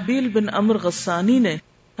شرحبیل بن عمرو غسانی نے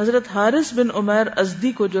حضرت حارث بن عمیر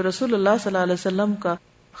ازدی کو، جو رسول اللہ صلی اللہ علیہ وسلم کا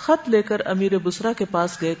خط لے کر امیر بصرہ کے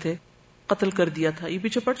پاس گئے تھے، قتل کر دیا تھا. یہ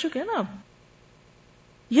پیچھے پڑ چکے ہیں نا آپ.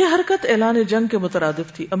 یہ حرکت اعلان جنگ کے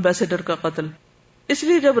مترادف تھی، امبیسڈر کا قتل. اس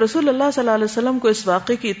لیے جب رسول اللہ صلی اللہ علیہ وسلم کو اس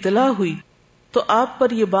واقعے کی اطلاع ہوئی تو آپ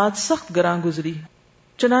پر یہ بات سخت گراں گزری.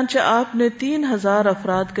 چنانچہ آپ نے 3000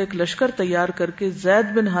 افراد کا ایک لشکر تیار کر کے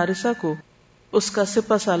زید بن حارثہ کو اس کا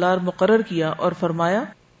سپہ سالار مقرر کیا اور فرمایا: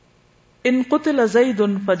 ان قتل زید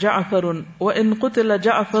فجعفر وان قتل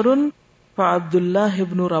جعفر فعبد اللہ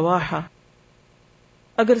بن رواحہ.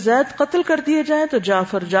 اگر زید قتل کر دیے جائیں تو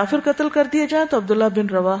جعفر قتل کر دیے جائیں تو عبداللہ بن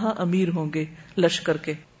رواحہ امیر ہوں گے لشکر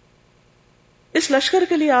کے. اس لشکر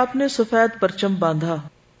کے لیے آپ نے سفید پرچم باندھا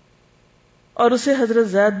اور اسے حضرت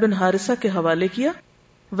زید بن حارثہ کے حوالے کیا.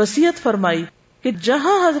 وصیت فرمائی کہ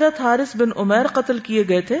جہاں حضرت حارث بن عمیر قتل کیے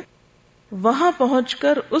گئے تھے وہاں پہنچ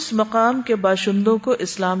کر اس مقام کے باشندوں کو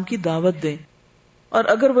اسلام کی دعوت دیں، اور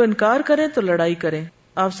اگر وہ انکار کریں تو لڑائی کریں.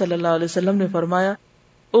 آپ صلی اللہ علیہ وسلم نے فرمایا: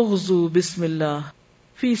 اغزو بسم اللہ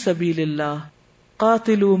فی سبیل اللہ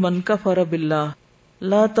قاتلوا من کفر باللہ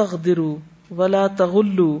لا تغدروا ولا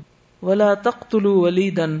تغلوا ولا تقتلوا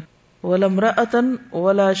ولیدا ولا امرأة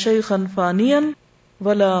ولا شیخا فانیا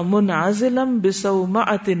ولا منعزلا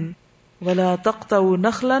بصومعة ولا تقطعوا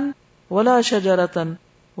نخلا ولا شجرة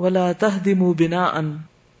ولا تهدموا بناء.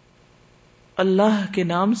 اللہ کے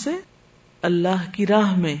نام سے، اللہ کی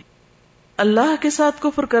راہ میں، اللہ کے ساتھ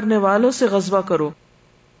کفر کرنے والوں سے غزوہ کرو،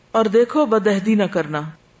 اور دیکھو بدعہدی نہ کرنا،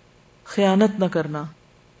 خیانت نہ کرنا،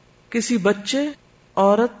 کسی بچے،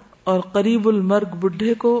 عورت اور قریب المرگ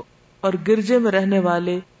بڈھے کو اور گرجے میں رہنے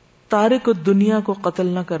والے تارک الدنیا کو قتل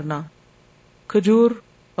نہ کرنا، کھجور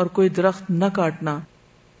اور کوئی درخت نہ کاٹنا،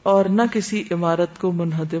 اور نہ کسی عمارت کو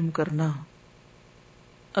منہدم کرنا.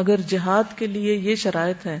 اگر جہاد کے لیے یہ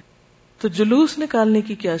شرائط ہے تو جلوس نکالنے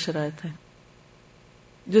کی کیا شرائط ہے؟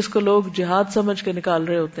 جس کو لوگ جہاد سمجھ کے نکال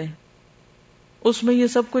رہے ہوتے ہیں، اس میں یہ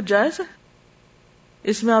سب کچھ جائز ہے؟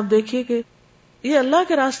 اس میں آپ دیکھیے کہ یہ اللہ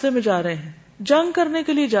کے راستے میں جا رہے ہیں، جنگ کرنے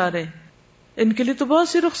کے لیے جا رہے ہیں. ان کے لیے تو بہت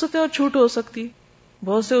سی رخصتیں اور چھوٹ ہو سکتی،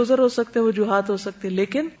 بہت سے عذر ہو سکتے ہیں، وجوہات ہو سکتی،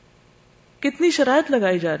 لیکن کتنی شرائط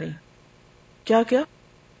لگائی جا رہی. کیا کیا؟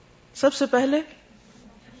 سب سے پہلے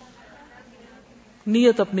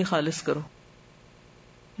نیت اپنی خالص کرو،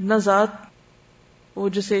 نہ ذات، وہ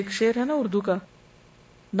جیسے ایک شعر ہے نا اردو کا،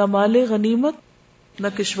 نہ مال غنیمت نہ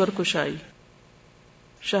کشور کشائی،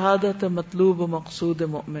 شہادت مطلوب و مقصود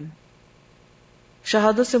مومن.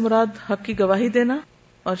 شہادت سے مراد حق کی گواہی دینا،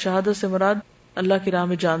 اور شہادت سے مراد اللہ کی راہ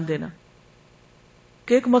میں جان دینا،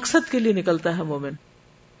 کہ ایک مقصد کے لیے نکلتا ہے مومن.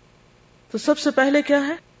 تو سب سے پہلے کیا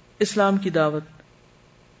ہے؟ اسلام کی دعوت.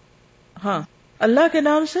 ہاں، اللہ کے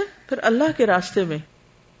نام سے، پھر اللہ کے راستے میں.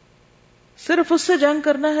 صرف اس سے جنگ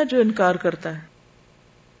کرنا ہے جو انکار کرتا ہے،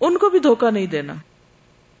 ان کو بھی دھوکہ نہیں دینا.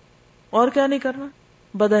 اور کیا نہیں کرنا؟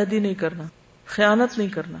 بدعہدی نہیں کرنا، خیانت نہیں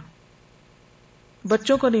کرنا،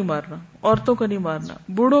 بچوں کو نہیں مارنا، عورتوں کو نہیں مارنا،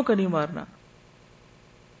 بوڑھوں کو نہیں مارنا،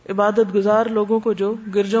 عبادت گزار لوگوں کو جو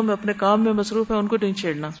گرجوں میں اپنے کام میں مصروف ہیں ان کو نہیں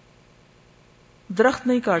چھیڑنا، درخت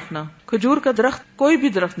نہیں کاٹنا، کھجور کا درخت، کوئی بھی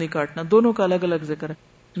درخت نہیں کاٹنا، دونوں کا الگ الگ ذکر ہے،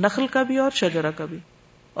 نخل کا بھی اور شجرہ کا بھی،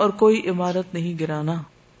 اور کوئی عمارت نہیں گرانا.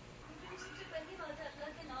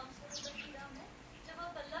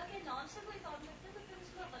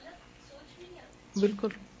 بالکل،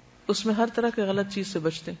 اس میں ہر طرح کی غلط چیز سے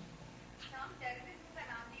بچتے ہیں.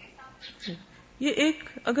 یہ ایک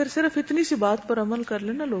اگر صرف اتنی سی بات پر عمل کر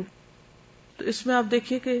لیں نا لوگ، تو اس میں آپ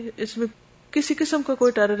دیکھیے کہ اس میں کسی قسم کا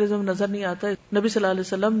کوئی ٹیررزم نظر نہیں آتا. نبی صلی اللہ علیہ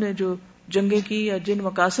وسلم نے جو جنگیں کی یا جن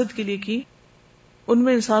مقاصد کے لیے کی، ان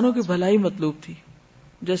میں انسانوں کی بھلائی مطلوب تھی.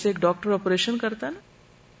 جیسے ایک ڈاکٹر آپریشن کرتا ہے نا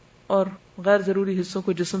اور غیر ضروری حصوں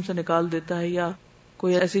کو جسم سے نکال دیتا ہے، یا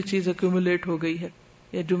کوئی ایسی چیز ایکومولیٹ ہو گئی ہے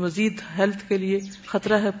یا جو مزید ہیلتھ کے لیے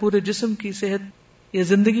خطرہ ہے پورے جسم کی صحت یا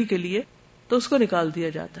زندگی کے لیے، تو اس کو نکال دیا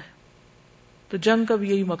جاتا ہے. تو جنگ کا بھی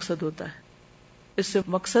یہی مقصد ہوتا ہے. اس سے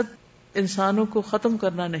مقصد انسانوں کو ختم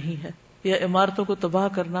کرنا نہیں ہے، یا عمارتوں کو تباہ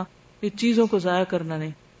کرنا، یا چیزوں کو ضائع کرنا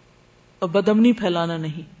نہیں، اور بدامنی پھیلانا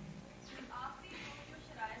نہیں.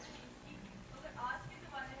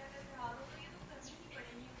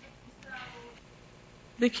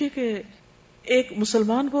 دیکھیے کہ ایک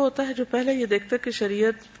مسلمان وہ ہوتا ہے جو پہلے یہ دیکھتا ہے کہ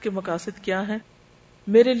شریعت کے مقاصد کیا ہیں،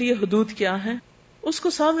 میرے لیے حدود کیا ہیں، اس کو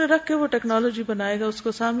سامنے رکھ کے وہ ٹیکنالوجی بنائے گا، اس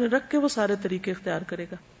کو سامنے رکھ کے وہ سارے طریقے اختیار کرے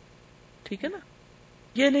گا. ٹھیک ہے نا؟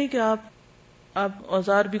 یہ نہیں کہ آپ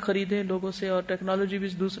اوزار بھی خریدیں لوگوں سے اور ٹیکنالوجی بھی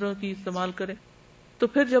دوسروں کی استعمال کریں. تو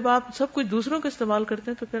پھر جب آپ سب کچھ دوسروں کا استعمال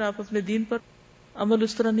کرتے ہیں تو پھر آپ اپنے دین پر عمل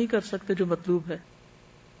اس طرح نہیں کر سکتے جو مطلوب ہے.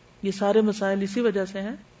 یہ سارے مسائل اسی وجہ سے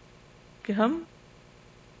ہیں کہ ہم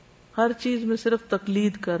ہر چیز میں صرف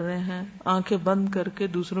تقلید کر رہے ہیں، آنکھیں بند کر کے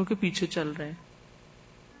دوسروں کے پیچھے چل رہے ہیں.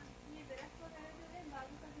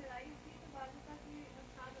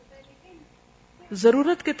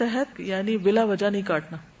 ضرورت کے تحت یعنی بلا وجہ نہیں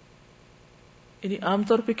کاٹنا. یعنی عام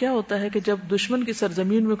طور پہ کیا ہوتا ہے کہ جب دشمن کی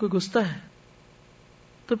سرزمین میں کوئی گھستا ہے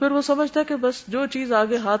تو پھر وہ سمجھتا ہے کہ بس جو چیز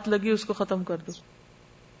آگے ہاتھ لگی اس کو ختم کر دو.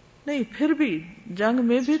 نہیں، پھر بھی جنگ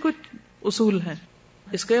میں بھی کچھ اصول ہیں.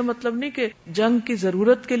 اس کا یہ مطلب نہیں کہ جنگ کی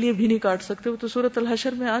ضرورت کے لیے بھی نہیں کاٹ سکتے. وہ تو سورۃ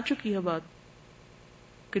الحشر میں آ چکی ہے بات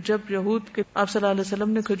کہ جب یہود کے آپ صلی اللہ علیہ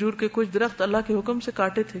وسلم نے کھجور کے کچھ درخت اللہ کے حکم سے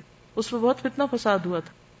کاٹے تھے، اس پہ بہت فتنہ فساد ہوا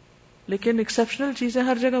تھا، لیکن ایکسیپشنل چیزیں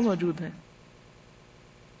ہر جگہ موجود ہیں.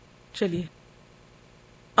 چلیے،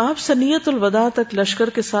 آپ سنیت الوداع تک لشکر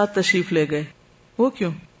کے ساتھ تشریف لے گئے. وہ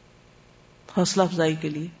کیوں؟ حوصلہ افزائی کے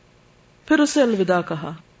لیے. پھر اسے الوداع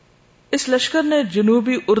کہا. اس لشکر نے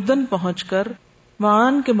جنوبی اردن پہنچ کر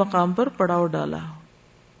معان کے مقام پر پڑاؤ ڈالا،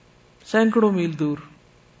 سینکڑوں میل دور.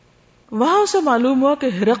 وہاں اسے معلوم ہوا کہ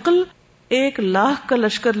ہرقل 1,00,000 کا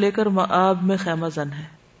لشکر لے کر مآب میں خیمہ زن ہے.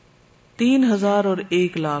 3,000 اور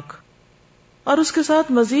 1,00,000، اور اس کے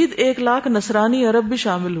ساتھ مزید 1,00,000 نصرانی عرب بھی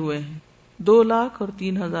شامل ہوئے ہیں. 2,00,000 اور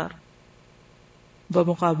 3,000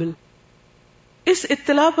 بمقابل. اس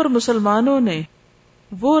اطلاع پر مسلمانوں نے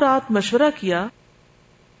وہ رات مشورہ کیا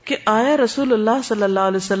کہ آیا رسول اللہ صلی اللہ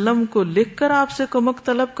علیہ وسلم کو لکھ کر آپ سے کمک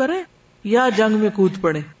طلب کریں یا جنگ میں کود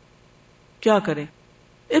پڑیں، کیا کریں؟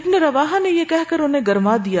 ابن رواحہ نے یہ کہہ کر انہیں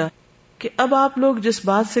گرما دیا کہ اب آپ لوگ جس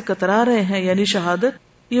بات سے کترا رہے ہیں یعنی شہادت،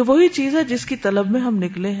 یہ وہی چیز ہے جس کی طلب میں ہم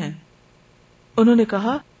نکلے ہیں. انہوں نے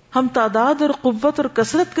کہا، ہم تعداد اور قوت اور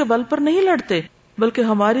کثرت کے بل پر نہیں لڑتے، بلکہ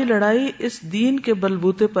ہماری لڑائی اس دین کے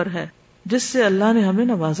بلبوتے پر ہے جس سے اللہ نے ہمیں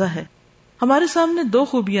نوازا ہے. ہمارے سامنے 2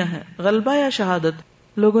 خوبیاں ہیں، غلبہ یا شہادت.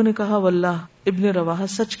 لوگوں نے کہا، واللہ ابن رواحہ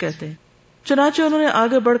سچ کہتے ہیں. چنانچہ انہوں نے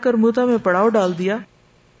آگے بڑھ کر موتا میں پڑاؤ ڈال دیا،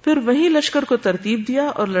 پھر وہیں لشکر کو ترتیب دیا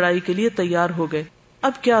اور لڑائی کے لیے تیار ہو گئے.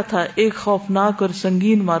 اب کیا تھا، ایک خوفناک اور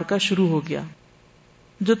سنگین مارکا شروع ہو گیا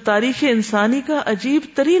جو تاریخ انسانی کا عجیب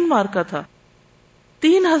ترین مارکا تھا.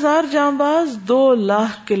 3,000 جانباز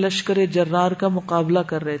 2,00,000 کے لشکر جرار کا مقابلہ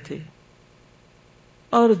کر رہے تھے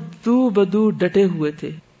اور دو بدو ڈٹے ہوئے تھے.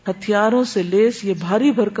 ہتھیاروں سے لیس یہ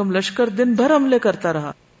بھاری بھرکم لشکر دن بھر حملے کرتا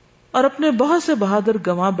رہا اور اپنے بہت سے بہادر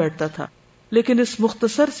گنوا بیٹھتا تھا، لیکن اس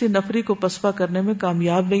مختصر سی نفری کو پسپا کرنے میں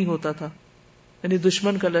کامیاب نہیں ہوتا تھا. یعنی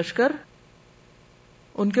دشمن کا لشکر،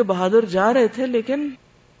 ان کے بہادر جا رہے تھے لیکن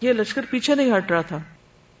یہ لشکر پیچھے نہیں ہٹ رہا تھا.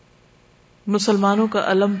 مسلمانوں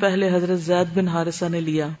کا علم پہلے حضرت زید بن حارثہ نے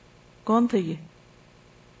لیا. کون تھے یہ؟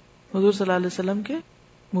 حضور صلی اللہ علیہ وسلم کے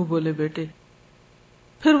منہ بولے بیٹے.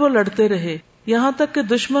 پھر وہ لڑتے رہے یہاں تک کہ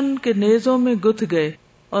دشمن کے نیزوں میں گتھ گئے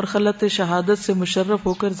اور خلعت شہادت سے مشرف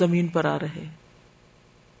ہو کر زمین پر آ رہے.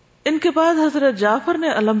 ان کے بعد حضرت جعفر نے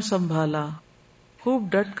علم سنبھالا،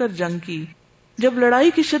 خوب ڈٹ کر جنگ کی. جب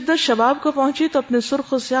لڑائی کی شدت شباب کو پہنچی تو اپنے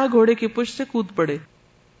سرخ و سیاہ گھوڑے کی پشت سے کود پڑے.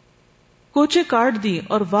 کوچے کاٹ دی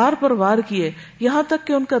اور وار پر وار کیے یہاں تک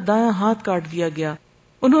کہ ان کا دایاں ہاتھ کاٹ دیا گیا.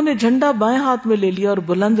 انہوں نے جھنڈا بائیں ہاتھ میں لے لیا اور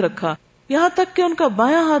بلند رکھا یہاں تک کہ ان کا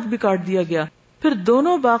بایاں ہاتھ بھی کاٹ دیا گیا. پھر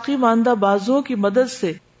دونوں باقی ماندہ بازوؤں کی مدد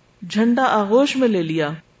سے جھنڈا آغوش میں لے لیا.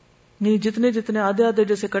 یعنی جتنے آدھے آدھے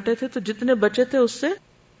جیسے کٹے تھے تو جتنے بچے تھے اس سے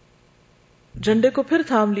جھنڈے کو پھر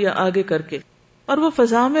تھام لیا آگے کر کے، اور وہ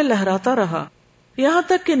فضا میں لہراتا رہا یہاں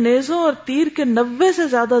تک کہ نیزوں اور تیر کے 90 سے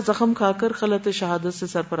زیادہ زخم کھا کر خلعت شہادت سے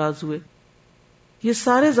سرفراز ہوئے. یہ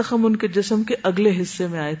سارے زخم ان کے جسم کے اگلے حصے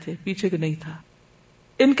میں آئے تھے، پیچھے کے نہیں تھا.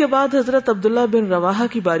 ان کے بعد حضرت عبداللہ بن رواحہ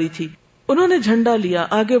کی باری تھی. انہوں نے جھنڈا لیا،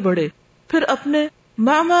 آگے بڑھے، پھر اپنے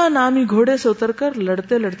معما نامی گھوڑے سے اتر کر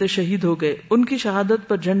لڑتے لڑتے شہید ہو گئے. ان کی شہادت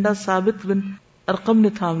پر جھنڈا ثابت بن ارقم نے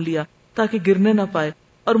تھام لیا تاکہ گرنے نہ پائے،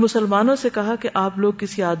 اور مسلمانوں سے کہا کہ آپ لوگ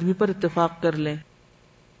کسی آدمی پر اتفاق کر لیں.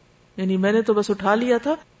 یعنی میں نے تو بس اٹھا لیا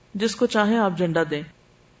تھا، جس کو چاہیں آپ جھنڈا دیں.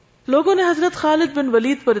 لوگوں نے حضرت خالد بن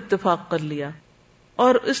ولید پر اتفاق کر لیا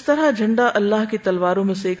اور اس طرح جھنڈا اللہ کی تلواروں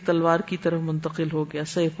میں سے ایک تلوار کی طرف منتقل ہو گیا،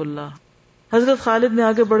 سیف اللہ. حضرت خالد نے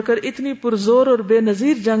آگے بڑھ کر اتنی پرزور اور بے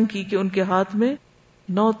نظیر جنگ کی کہ ان کے ہاتھ میں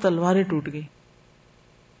 9 تلواریں ٹوٹ گئیں.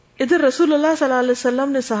 ادھر رسول اللہ صلی اللہ علیہ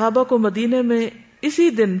وسلم نے صحابہ کو مدینے میں اسی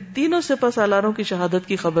دن 3 سپہ سالاروں کی شہادت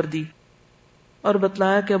کی خبر دی اور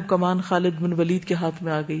بتلایا کہ اب کمان خالد بن ولید کے ہاتھ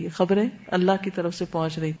میں آ گئی ہے. خبریں اللہ کی طرف سے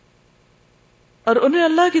پہنچ رہی اور انہیں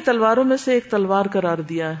اللہ کی تلواروں میں سے ایک تلوار قرار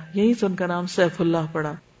دیا. یہیں سے ان کا نام سیف اللہ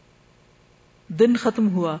پڑا. دن ختم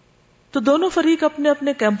ہوا تو دونوں فریق اپنے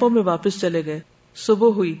اپنے کیمپوں میں واپس چلے گئے.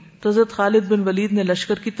 صبح ہوئی تو حضرت خالد بن ولید نے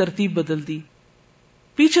لشکر کی ترتیب بدل دی.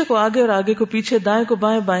 پیچھے کو آگے اور آگے کو پیچھے، دائیں کو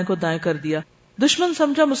بائیں، بائیں کو دائیں کر دیا۔ دشمن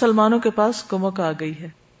سمجھا مسلمانوں کے پاس کمک آ گئی ہے،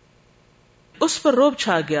 اس پر رعب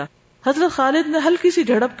چھا گیا۔ حضرت خالد نے ہلکی سی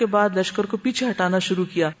جھڑپ کے بعد لشکر کو پیچھے ہٹانا شروع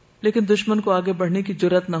کیا، لیکن دشمن کو آگے بڑھنے کی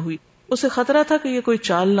جرات نہ ہوئی۔ اسے خطرہ تھا کہ یہ کوئی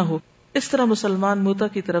چال نہ ہو۔ اس طرح مسلمان موتا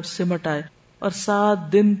کی طرف سمٹ آئے اور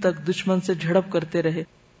 7 دن تک دشمن سے جھڑپ کرتے رہے۔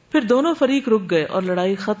 پھر دونوں فریق رک گئے اور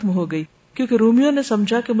لڑائی ختم ہو گئی، کیونکہ رومیوں نے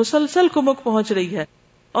سمجھا کہ مسلسل کمک پہنچ رہی ہے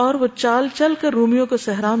اور وہ چال چل کر رومیوں کو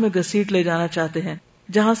صحرا میں گھسیٹ لے جانا چاہتے ہیں،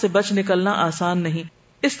 جہاں سے بچ نکلنا آسان نہیں۔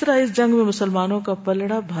 اس طرح اس جنگ میں مسلمانوں کا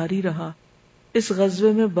پلڑا بھاری رہا۔ اس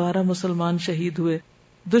غزوے میں 12 مسلمان شہید ہوئے۔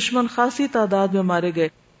 دشمن خاصی تعداد میں مارے گئے،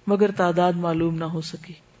 مگر تعداد معلوم نہ ہو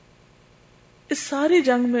سکی۔ اس ساری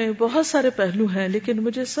جنگ میں بہت سارے پہلو ہیں، لیکن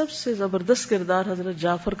مجھے سب سے زبردست کردار حضرت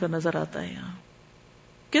جعفر کا نظر آتا ہے یہاں۔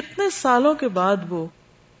 کتنے سالوں کے بعد وہ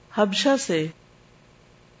حبشہ سے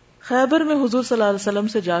خیبر میں حضور صلی اللہ علیہ وسلم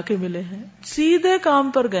سے جا کے ملے ہیں، سیدھے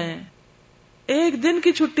کام پر گئے ہیں، ایک دن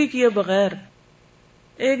کی چھٹی کیے بغیر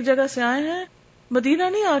ایک جگہ سے آئے ہیں، مدینہ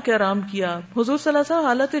نہیں آ کے آرام کیا۔ حضور صلی اللہ علیہ وسلم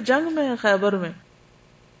حالت جنگ میں ہے خیبر میں،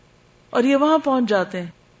 اور یہ وہاں پہنچ جاتے ہیں،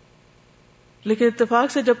 لیکن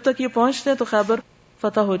اتفاق سے جب تک یہ پہنچتے ہیں تو خیبر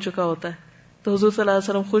فتح ہو چکا ہوتا ہے۔ تو حضور صلی اللہ علیہ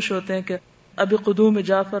وسلم خوش ہوتے ہیں کہ ابھی قدوم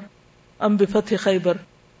جعفر ام بفتح خیبر،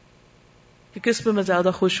 کہ کس پہ میں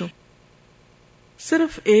زیادہ خوش ہوں۔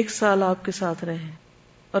 صرف 1 سال آپ کے ساتھ رہے ہیں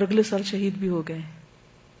اور اگلے سال شہید بھی ہو گئے ہیں،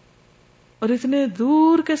 اور اتنے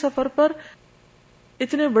دور کے سفر پر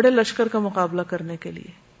اتنے بڑے لشکر کا مقابلہ کرنے کے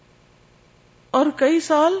لیے، اور کئی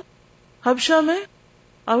سال حبشہ میں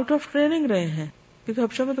آؤٹ آف ٹریننگ رہے ہیں، کیونکہ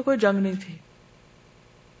حبشہ میں تو کوئی جنگ نہیں تھی،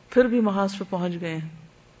 پھر بھی محاذ پہ پہنچ گئے ہیں۔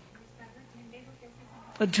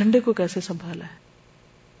 اور جھنڈے کو کیسے سنبھالا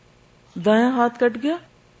ہے؟ دایاں ہاتھ کٹ گیا،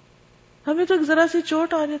 ہمیں تو ذرا سی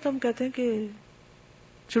چوٹ آ جائے تو ہم کہتے ہیں کہ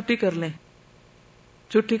چھٹی کر لیں،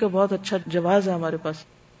 چھٹی کا بہت اچھا جواز ہے ہمارے پاس۔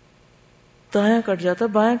 دایاں کٹ جاتا ہے،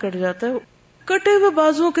 بایاں کٹ جاتا ہے، کٹے ہوئے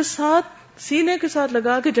بازوؤں کے ساتھ سینے کے ساتھ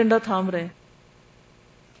لگا کے جھنڈا تھام رہے ہیں۔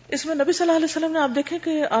 اس میں نبی صلی اللہ علیہ وسلم نے، آپ دیکھیں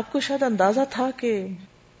کہ آپ کو شاید اندازہ تھا کہ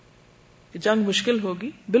جنگ مشکل ہوگی،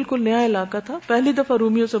 بالکل نیا علاقہ تھا، پہلی دفعہ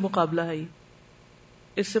رومیوں سے مقابلہ ہے۔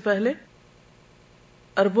 اس سے پہلے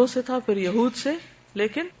عربوں سے تھا، پھر یہود سے،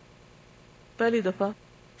 لیکن پہلی دفعہ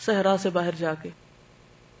صحرا سے باہر جا کے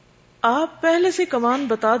آپ پہلے سے کمان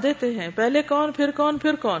بتا دیتے ہیں، پہلے کون پھر کون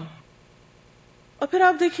پھر کون۔ اور پھر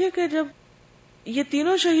آپ دیکھیے کہ جب یہ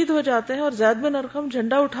تینوں شہید ہو جاتے ہیں اور زید بن ارقم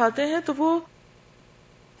جھنڈا اٹھاتے ہیں تو وہ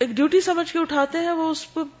ایک ڈیوٹی سمجھ کے اٹھاتے ہیں، وہ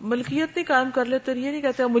اس پہ ملکیت نہیں قائم کر لیتے، یہ نہیں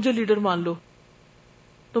کہتے مجھے لیڈر مان لو،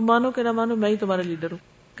 تم مانو کہ نہ مانو میں ہی تمہارا لیڈر ہوں،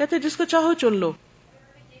 کہتے جس کو چاہو چن لو۔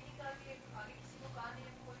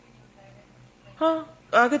 ہاں،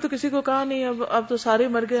 آگے تو کسی کو کہا نہیں، اب تو سارے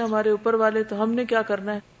مر گئے ہمارے اوپر والے، تو ہم نے کیا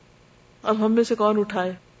کرنا ہے، اب ہم میں سے کون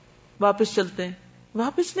اٹھائے، واپس چلتے ہیں۔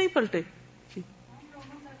 واپس نہیں پلٹے۔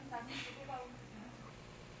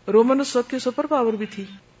 رومن اس وقت کی سپر پاور بھی تھی،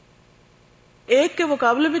 ایک کے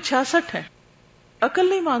مقابلے میں 66 ہے۔ عقل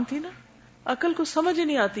نہیں مانتی نا، عقل کو سمجھ ہی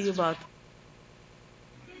نہیں آتی یہ بات۔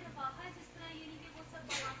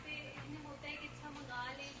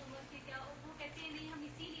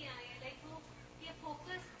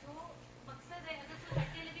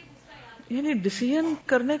 یعنی ڈیسیژن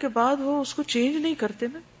کرنے کے بعد وہ اس کو چینج نہیں کرتے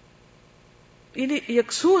نا، یعنی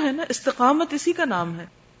یکسو ہے نا، استقامت اسی کا نام ہے۔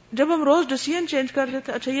 جب ہم روز ڈیسیژن چینج کر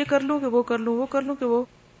دیتے، اچھا یہ کر لوں کہ وہ کر لوں، وہ کر لوں کہ وہ،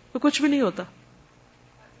 تو کچھ بھی نہیں ہوتا۔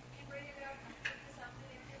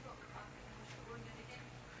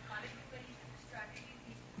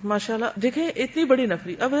 ماشاءاللہ دیکھیں اتنی بڑی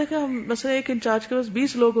نفری، اب دیکھیں ہم مثلا ایک انچارج کے پاس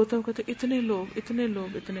 20 لوگ ہوتے ہیں، کہتے اتنے لوگ اتنے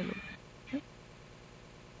لوگ اتنے لوگ،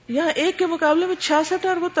 یہاں ایک کے مقابلے میں 66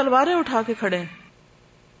 اور وہ تلواریں اٹھا کے کھڑے ہیں،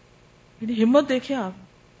 یعنی ہمت دیکھیں آپ۔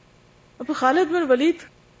 اب خالد بن ولید،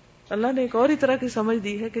 اللہ نے ایک اور ہی طرح کی سمجھ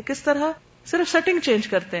دی ہے کہ کس طرح صرف سیٹنگ چینج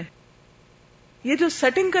کرتے ہیں۔ یہ جو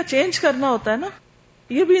سیٹنگ کا چینج کرنا ہوتا ہے نا،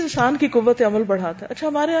 یہ بھی انسان کی قوت عمل بڑھاتا ہے۔ اچھا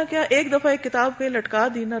ہمارے یہاں کیا، ایک دفعہ ایک کتاب کہیں لٹکا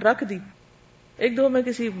دی نا، رکھ دی، ایک دو میں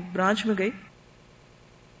کسی برانچ میں گئی،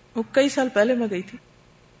 وہ کئی سال پہلے میں گئی تھی،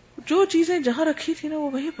 جو چیزیں جہاں رکھی تھی نا وہ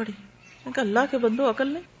وہیں پڑی۔ میں کہا اللہ کے بندو عقل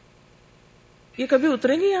نہیں، یہ کبھی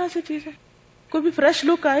اتریں گی یہاں سے چیزیں، کوئی بھی فریش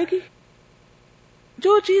لک آئے گی؟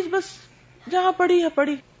 جو چیز بس جہاں پڑی ہے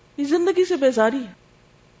پڑی، یہ زندگی سے بیزاری ہے۔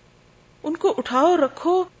 ان کو اٹھاؤ،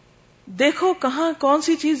 رکھو، دیکھو کہاں کون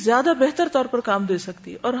سی چیز زیادہ بہتر طور پر کام دے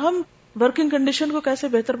سکتی ہے، اور ہم ورکنگ کنڈیشن کو کیسے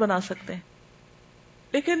بہتر بنا سکتے ہیں۔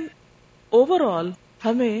 لیکن اوور آل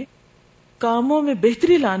ہمیں کاموں میں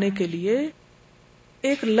بہتری لانے کے لیے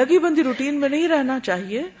ایک لگی بندی روٹین میں نہیں رہنا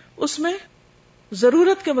چاہیے، اس میں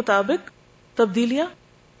ضرورت کے مطابق تبدیلیاں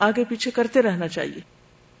آگے پیچھے کرتے رہنا چاہیے۔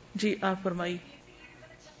 جی آپ فرمائیے۔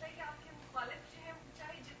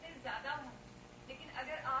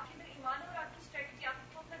 ایمان اور آپ کی اسٹریٹجی،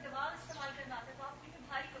 آپ کو اپنا دماغ استعمال کرنا آتا ہے تو آپ میں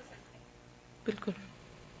بھاری ہو سکتے ہیں. بالکل.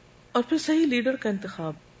 اور پھر صحیح لیڈر کا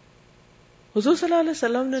انتخاب. حضور صلی اللہ علیہ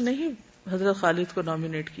وسلم نے نہیں حضرت خالد کو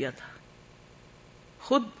نامینیٹ کیا تھا،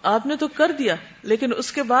 خود آپ نے تو کر دیا لیکن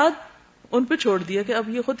اس کے بعد ان پہ چھوڑ دیا کہ اب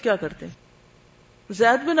یہ خود کیا کرتے ہیں.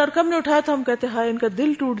 زید بن ارقم نے اٹھایا تھا، ہم کہتے ہائے ان کا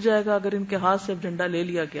دل ٹوٹ جائے گا اگر ان کے ہاتھ سے اب جھنڈا لے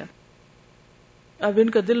لیا گیا. اب ان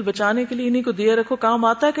کا دل بچانے کے لیے انہیں کو دیے رکھو، کام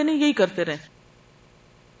آتا ہے کہ نہیں یہی کرتے رہے.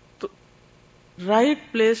 تو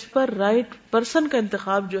رائٹ پلیس پر رائٹ پرسن کا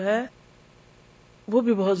انتخاب جو ہے وہ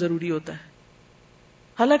بھی بہت ضروری ہوتا ہے.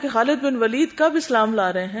 حالانکہ خالد بن ولید کب اسلام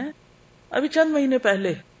لا رہے ہیں؟ ابھی چند مہینے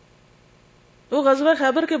پہلے. وہ غزوہ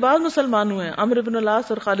خیبر کے بعد مسلمان ہوئے ہیں، عمرو بن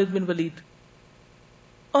العاص اور خالد بن ولید.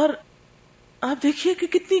 اور آپ دیکھیے کہ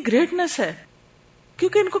کتنی گریٹنس ہے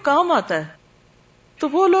کیونکہ ان کو کام آتا ہے. تو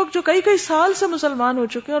وہ لوگ جو کئی کئی سال سے مسلمان ہو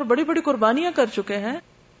چکے ہیں اور بڑی بڑی قربانیاں کر چکے ہیں،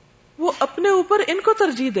 وہ اپنے اوپر ان کو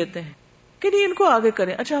ترجیح دیتے ہیں کہ نہیں ان کو آگے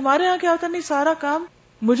کریں. اچھا ہمارے ہاں کیا ہوتا ہے، نہیں سارا کام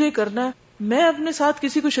مجھے ہی کرنا ہے، میں اپنے ساتھ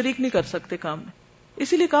کسی کو شریک نہیں کر سکتے کام میں،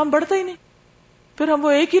 اسی لیے کام بڑھتا ہی نہیں. پھر ہم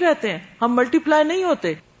وہ ایک ہی رہتے ہیں، ہم ملٹی پلائی نہیں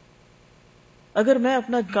ہوتے. اگر میں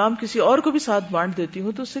اپنا کام کسی اور کو بھی ساتھ بانٹ دیتی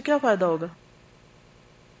ہوں تو اس سے کیا فائدہ ہوگا؟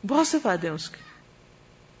 بہت سے فائدے ہیں اس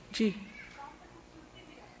کے.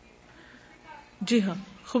 جی ہاں،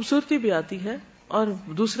 خوبصورتی بھی آتی ہے اور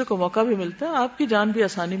دوسرے کو موقع بھی ملتا ہے، آپ کی جان بھی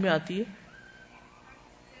آسانی میں آتی ہے.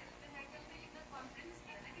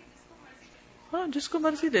 ہاں جس کو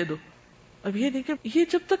مرضی دے دو. اب یہ دیکھیں، یہ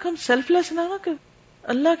جب تک ہم سیلف لیس نہ کہ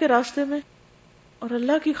اللہ کے راستے میں اور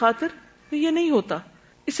اللہ کی خاطر، تو یہ نہیں ہوتا.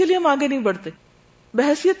 اسی لیے ہم آگے نہیں بڑھتے.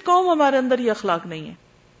 بحیثیت قوم ہمارے اندر یہ اخلاق نہیں ہے.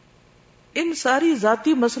 ان ساری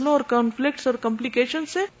ذاتی مسئلوں اور کانفلکٹس اور کمپلیکیشن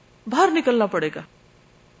سے باہر نکلنا پڑے گا.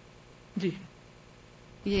 جی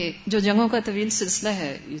یہ جو جنگوں کا طویل سلسلہ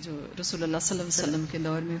ہے، یہ جو رسول اللہ صلی اللہ علیہ وسلم کے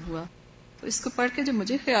دور میں ہوا، تو اس کو پڑھ کے جو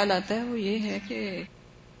مجھے خیال آتا ہے وہ یہ ہے کہ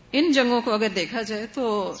ان جنگوں کو اگر دیکھا جائے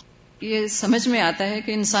تو یہ سمجھ میں آتا ہے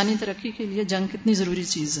کہ انسانی ترقی کے لیے جنگ کتنی ضروری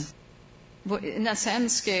چیز ہے. وہ ان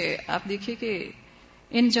سینس کہ آپ دیکھیے کہ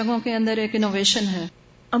ان جنگوں کے اندر ایک انوویشن ہے،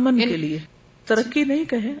 امن کے لیے، ترقی نہیں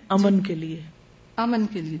کہیں، امن کے لیے، امن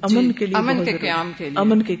کے لیے، امن کے لیے، امن کے قیام کے لیے،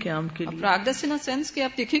 امن کے قیام کے لیے. پراگرس ان سینس کہ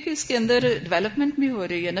آپ دیکھیے کہ اس کے اندر ڈیولپمنٹ بھی ہو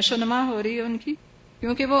رہی ہے، نشو و نما ہو رہی ہے ان کی،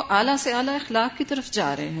 کیونکہ وہ اعلیٰ سے اعلیٰ اخلاق کی طرف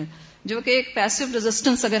جا رہے ہیں، جو کہ ایک پیسو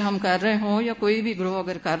ریزسٹنس اگر ہم کر رہے ہوں یا کوئی بھی گروہ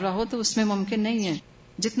اگر کر رہا ہو تو اس میں ممکن نہیں ہے.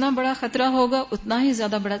 جتنا بڑا خطرہ ہوگا اتنا ہی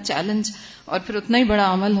زیادہ بڑا چیلنج اور پھر اتنا ہی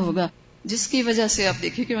بڑا عمل ہوگا، جس کی وجہ سے آپ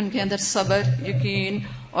دیکھیں کہ ان کے اندر صبر، یقین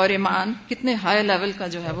اور ایمان کتنے ہائی لیول کا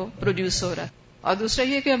جو ہے وہ پروڈیوس ہو رہا ہے. اور دوسرا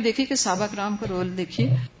یہ کہ آپ دیکھیے کہ صحابہ کرام کا رول دیکھیے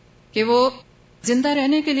کہ وہ زندہ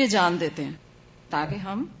رہنے کے لیے جان دیتے ہیں تاکہ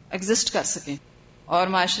ہم ایگزسٹ کر سکیں اور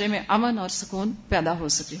معاشرے میں امن اور سکون پیدا ہو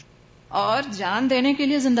سکے، اور جان دینے کے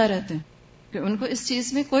لیے زندہ رہتے ہیں کہ ان کو اس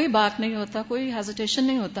چیز میں کوئی بات نہیں ہوتا، کوئی ہیزیٹیشن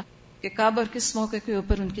نہیں ہوتا کہ کب اور کس موقع کے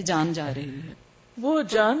اوپر ان کی جان جا رہی ہے. وہ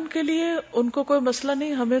جان کے لیے ان کو کوئی مسئلہ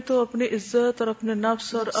نہیں. ہمیں تو اپنی عزت اور اپنے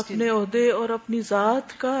نفس اور اپنے عہدے اور اپنی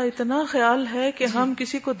ذات کا اتنا خیال ہے کہ ہم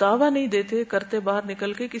کسی کو دعویٰ نہیں دیتے کرتے، باہر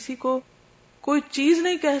نکل کے کسی کو کوئی چیز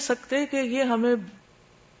نہیں کہہ سکتے کہ یہ ہمیں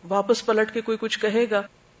واپس پلٹ کے کوئی کچھ کہے گا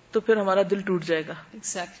تو پھر ہمارا دل ٹوٹ جائے گا.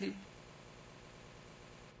 ایگزیکٹلی.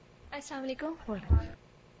 السلام علیکم.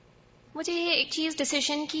 مجھے یہ ایک چیز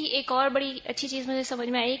ڈیسیشن کی ایک اور بڑی اچھی چیز مجھے سمجھ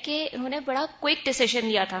میں آئی کہ انہوں نے بڑا کوئک ڈیسیشن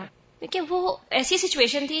لیا تھا، کیونکہ وہ ایسی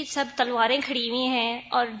سچویشن تھی، سب تلواریں کھڑی ہوئی ہیں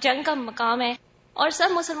اور جنگ کا مقام ہے اور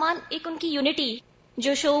سب مسلمان، ایک ان کی یونٹی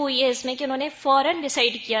جو شو ہوئی ہے اس میں کہ انہوں نے فوراً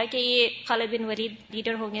ڈیسائیڈ کیا کہ یہ خالد بن ولید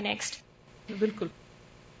لیڈر ہوں گے نیکسٹ. بالکل.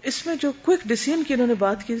 اس میں جو کوئک ڈیسیژن کی انہوں نے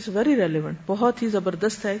بات کی، ویری ریلیونٹ، بہت ہی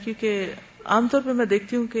زبردست ہے. کیونکہ عام طور پہ میں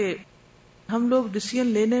دیکھتی ہوں کہ ہم لوگ ڈیسیژن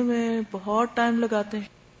لینے میں بہت ٹائم لگاتے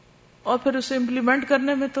ہیں اور پھر اسے امپلیمنٹ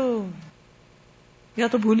کرنے میں تو یا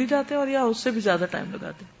تو بھول ہی جاتے ہیں اور یا اس سے بھی زیادہ ٹائم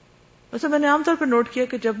لگاتے ہیں. ویسے میں نے عام طور پہ نوٹ کیا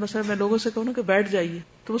کہ جب مثلا میں لوگوں سے کہوں نا کہ بیٹھ جائیے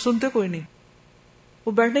تو وہ سنتے کوئی نہیں.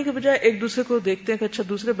 وہ بیٹھنے کے بجائے ایک دوسرے کو دیکھتے ہیں کہ اچھا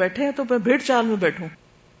دوسرے بیٹھے ہیں تو میں بھیڑ چال میں بیٹھوں.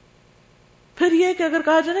 پھر یہ کہ اگر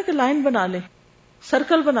کہا جائے نا کہ لائن بنا لیں،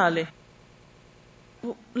 سرکل بنا لیں،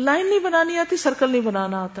 لائن نہیں بنانی آتی، سرکل نہیں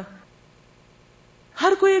بنانا آتا.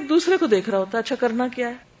 ہر کوئی ایک دوسرے کو دیکھ رہا ہوتا اچھا کرنا کیا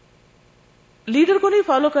ہے. لیڈر کو نہیں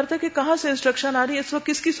فالو کرتے کہ کہاں سے انسٹرکشن آ رہی ہے، اس وقت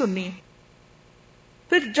کس کی سننی ہے.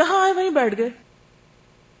 پھر جہاں آئے وہیں بیٹھ گئے.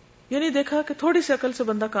 یہ نہیں دیکھا کہ تھوڑی سی عقل سے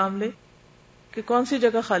بندہ کام لے کہ کون سی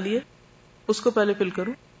جگہ خالی ہے اس کو پہلے فل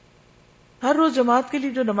کروں. ہر روز جماعت کے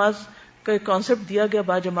لیے جو نماز کا ایک کانسیپٹ دیا گیا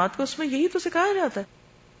با جماعت کو، اس میں یہی تو سکھایا جاتا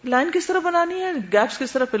ہے لائن کس طرح بنانی ہے، گیپس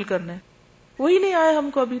کس طرح فل کرنے ہیں. وہی نہیں آیا ہم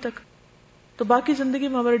کو ابھی تک، تو باقی زندگی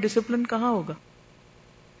میں ہمارے ڈسپلن کہاں ہوگا.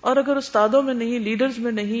 اور اگر استادوں میں نہیں، لیڈرز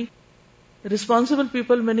میں نہیں، رسپانسبل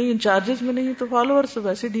پیپل میں نہیں، انچارجز میں نہیں، تو فالوورز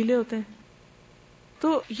ویسے ڈھیلے ہوتے ہیں.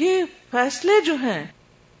 تو یہ فیصلے جو ہیں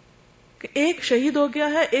کہ ایک شہید ہو گیا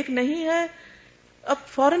ہے ایک نہیں ہے، اب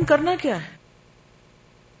فوراً کرنا کیا ہے.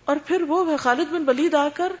 اور پھر وہ خالد بن ولید آ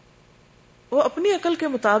کر وہ اپنی عقل کے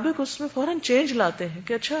مطابق اس میں فوراً چینج لاتے ہیں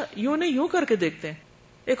کہ اچھا یوں نہیں یوں کر کے دیکھتے ہیں،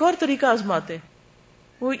 ایک اور طریقہ آزماتے ہیں.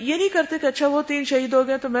 وہ یہ نہیں کرتے کہ اچھا وہ 3 شہید ہو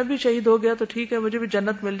گئے تو میں بھی شہید ہو گیا تو ٹھیک ہے مجھے بھی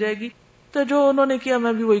جنت مل جائے گی، تو جو انہوں نے کیا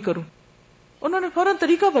میں بھی وہی کروں. انہوں نے فوراً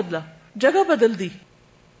طریقہ بدلا، جگہ بدل دی،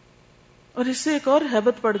 اور اس سے ایک اور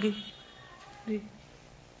ہیبت پڑ گئی. جی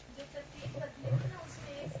جو ترتیب بدلی تھی نا اس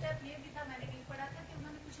میں ایک اسٹیپ یہ بھی تھا، میں نے بھی پڑھا تھا کہ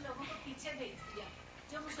انہوں نے کچھ لوگوں کو پیچھے بھیج دیا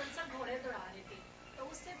جو مسلسل گھوڑے دوڑا رہے تھے، تو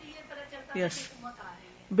اس سے بھی یہ پتہ چلتا تھا کہ حکومت آ رہی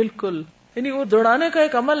ہے. بالکل، یعنی وہ دوڑانے کا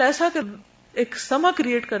ایک عمل ایسا کہ ایک سما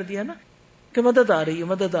کریٹ کر دیا نا کہ مدد آ رہی ہے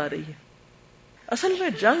مدد آ رہی ہے. اصل میں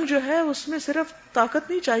جنگ جو ہے اس میں صرف طاقت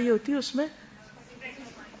نہیں چاہیے ہوتی، اس میں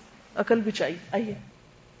عقل بھی چاہیے. آئیے.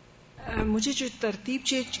 مجھے جو ترتیب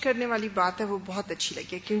چینج کرنے والی بات ہے وہ بہت اچھی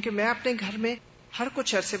لگی، کیونکہ میں اپنے گھر میں ہر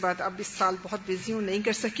کچھ عرصے بعد، اب اس سال بہت بزی ہوں نہیں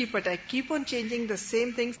کر سکی، but I keep on changing the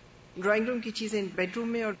same things. Drawing room کی چیزیں بیڈ روم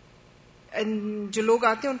میں، اور جو لوگ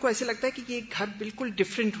آتے ہیں ان کو ایسے لگتا ہے کہ یہ گھر بالکل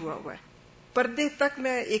ڈفرینٹ ہوا ہے. پردے تک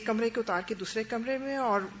میں ایک کمرے کو اتار کے دوسرے کمرے میں،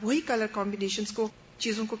 اور وہی کلر کمبینیشنز کو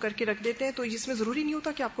چیزوں کو کر کے رکھ دیتے ہیں. تو جس میں ضروری نہیں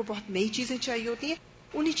ہوتا کہ آپ کو بہت نئی چیزیں چاہیے ہوتی ہیں،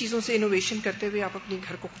 انہی چیزوں سے انوویشن کرتے ہوئے آپ اپنے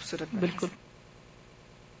گھر کو خوبصورت. بالکل.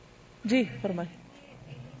 جی فرمائیں.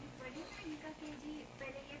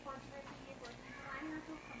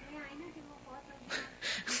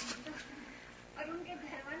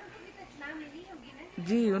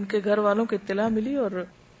 جی ان کے گھر والوں کو اطلاع ملی، اور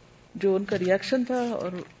جو ان کا ریئیکشن تھا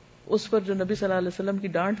اور اس پر جو نبی صلی اللہ علیہ وسلم کی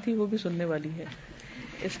ڈانٹ تھی وہ بھی سننے والی ہے.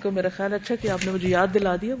 اس کو میرا خیال اچھا کہ آپ نے مجھے یاد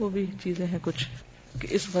دلا دیا، وہ بھی چیزیں ہیں کچھ کہ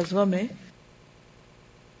اس غزوہ میں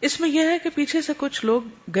اس میں یہ ہے کہ پیچھے سے کچھ لوگ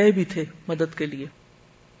گئے بھی تھے مدد کے لیے،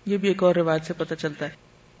 یہ بھی ایک اور روایت سے پتہ چلتا ہے.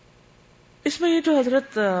 اس میں یہ جو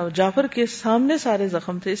حضرت جعفر کے سامنے سارے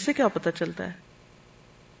زخم تھے، اس سے کیا پتہ چلتا ہے؟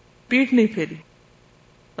 پیٹھ نہیں پھیری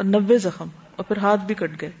اور 90 زخم اور پھر ہاتھ بھی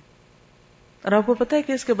کٹ گئے. اور آپ کو پتہ ہے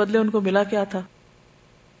کہ اس کے بدلے ان کو ملا کیا تھا؟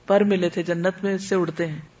 پر ملے تھے جنت میں، اس سے اڑتے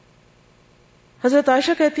ہیں. حضرت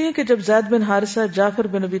عائشہ کہتی ہیں کہ جب زید بن حارثہ، جعفر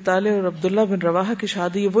بن ابی طالب اور عبداللہ بن رواحہ کی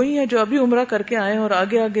شادی، وہی ہیں جو ابھی عمرہ کر کے آئے اور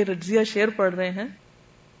آگے آگے رجزیہ شعر پڑھ رہے ہیں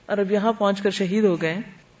اور اب یہاں پہنچ کر شہید ہو گئے،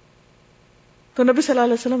 تو نبی صلی اللہ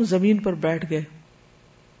علیہ وسلم زمین پر بیٹھ گئے.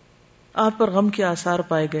 آپ پر غم کے آثار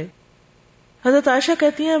پائے گئے. حضرت عائشہ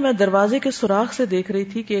کہتی ہیں میں دروازے کے سوراخ سے دیکھ رہی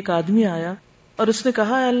تھی کہ ایک آدمی آیا اور اس نے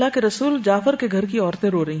کہا، اے اللہ کے رسول، جعفر کے گھر کی عورتیں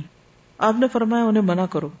رو رہی. آپ نے فرمایا انہیں منع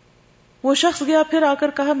کرو. وہ شخص گیا، پھر آ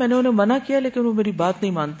کر کہا میں نے انہیں منع کیا لیکن وہ میری بات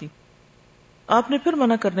نہیں مانتی. آپ نے پھر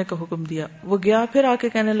منع کرنے کا حکم دیا. وہ گیا، پھر آ کے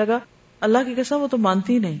کہنے لگا، اللہ کی قسم وہ تو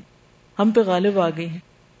مانتی ہی نہیں، ہم پہ غالب آ گئی ہیں.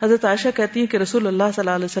 حضرت عائشہ کہتی ہیں کہ رسول اللہ صلی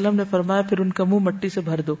اللہ علیہ وسلم نے فرمایا پھر ان کا منہ مٹی سے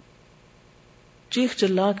بھر دو. چیخ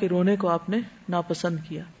چلا کے رونے کو آپ نے ناپسند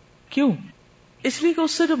کیا. کیوں؟ اس لیے کہ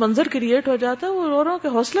اس سے جو منظر کریٹ ہو جاتا ہے وہ رو رہوں کے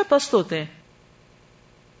حوصلے پست ہوتے ہیں.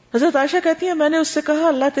 حضرت عائشہ کہتی ہیں میں نے اس سے کہا،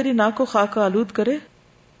 اللہ تیری ناک کو خاک آلود کرے،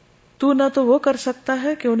 تو نہ تو وہ کر سکتا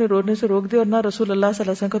ہے کہ انہیں رونے سے روک دے اور نہ رسول اللہ صلی اللہ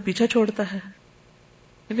علیہ وسلم کا پیچھا چھوڑتا ہے.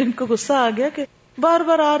 لیکن ان کو غصہ آ گیا کہ بار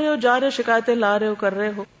بار آ رہے ہو، جا رہے ہو، شکایتیں لا رہے ہو، کر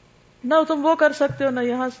رہے ہو، نہ تم وہ کر سکتے ہو نہ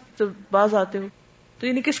یہاں سے باز آتے ہو، تو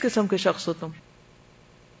یعنی کس قسم کے شخص ہو تم؟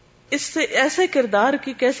 اس سے ایسے کردار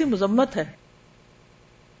کی کیسی مذمت ہے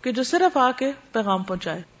کہ جو صرف آ کے پیغام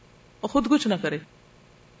پہنچائے اور خود کچھ نہ کرے.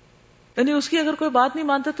 یعنی اس کی اگر کوئی بات نہیں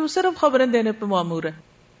مانتا تو صرف خبریں دینے پہ معمور ہے،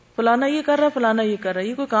 فلانا یہ کر رہا ہے، فلانا یہ کر رہا ہے،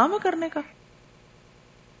 یہ کوئی کام ہے کرنے کا؟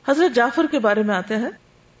 حضرت جعفر کے بارے میں آتے ہیں،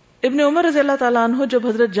 ابن عمر رضی اللہ تعالیٰ عنہ جب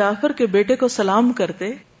حضرت جعفر کے بیٹے کو سلام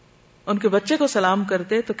کرتے، ان کے بچے کو سلام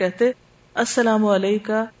کرتے تو کہتے، السلام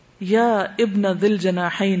علیکہ یا ابن ذی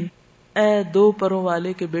الجناحین، اے 2 پروں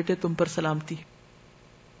والے کے بیٹے تم پر سلامتی.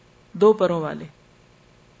 2 پروں والے،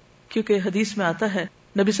 کیونکہ حدیث میں آتا ہے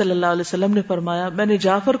نبی صلی اللہ علیہ وسلم نے فرمایا میں نے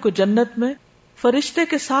جعفر کو جنت میں فرشتے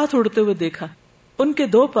کے ساتھ اڑتے ہوئے دیکھا. ان کے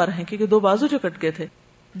 2 پر ہیں کیونکہ 2 بازو جو کٹ گئے تھے،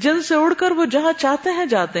 جن سے اڑ کر وہ جہاں چاہتے ہیں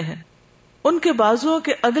جاتے ہیں. ان کے بازوؤں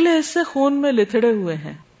کے اگلے حصے خون میں لتھڑے ہوئے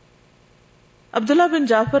ہیں. عبداللہ بن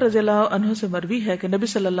جعفر رضی اللہ عنہ سے مروی ہے کہ نبی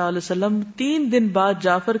صلی اللہ علیہ وسلم 3 دن بعد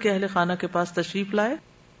جعفر کے اہل خانہ کے پاس تشریف لائے.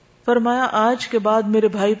 فرمایا آج کے بعد میرے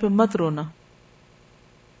بھائی پہ مت رونا،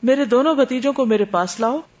 میرے دونوں بھتیجوں کو میرے پاس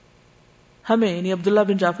لاؤ. ہمیں یعنی عبداللہ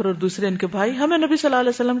بن جعفر اور دوسرے ان کے بھائی، ہمیں نبی صلی اللہ علیہ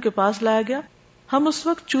وسلم کے پاس لایا گیا. ہم اس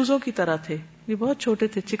وقت چوزوں کی طرح تھے، یہ بہت چھوٹے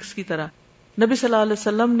تھے، چکس کی طرح. نبی صلی اللہ علیہ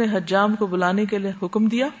وسلم نے حجام کو بلانے کے لیے حکم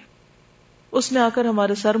دیا. اس نے آ کر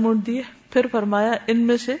ہمارے سر مونڈ دیے، پھر فرمایا ان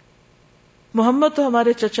میں سے محمد تو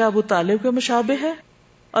ہمارے چچا ابو طالب کے مشابہ ہے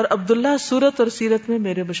اور عبداللہ صورت اور سیرت میں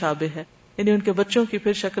میرے مشابہ ہے. یعنی ان کے بچوں کی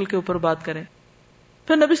پھر شکل کے اوپر بات کریں.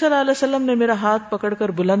 پھر نبی صلی اللہ علیہ وسلم نے میرا ہاتھ پکڑ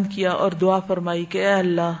کر بلند کیا اور دعا فرمائی کہ اے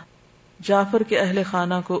اللہ جعفر کے اہل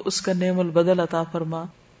خانہ کو اس کا نعم البدل عطا فرما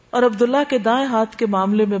اور عبداللہ کے دائیں ہاتھ کے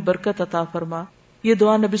معاملے میں برکت عطا فرما. یہ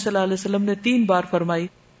دعا نبی صلی اللہ علیہ وسلم نے 3 بار فرمائی.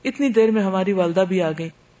 اتنی دیر میں ہماری والدہ بھی آ گئی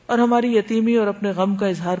اور ہماری یتیمی اور اپنے غم کا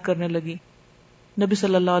اظہار کرنے لگی. نبی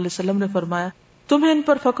صلی اللہ علیہ وسلم نے فرمایا تمہیں ان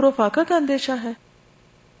پر فقر و فاقہ کا اندیشہ ہے؟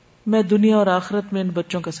 میں دنیا اور آخرت میں ان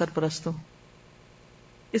بچوں کا سرپرست ہوں.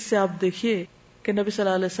 اس سے آپ دیکھیے کہ نبی صلی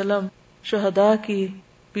اللہ علیہ وسلم شہداء کی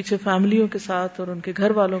پیچھے فیملیوں کے ساتھ اور ان کے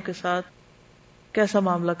گھر والوں کے ساتھ کیسا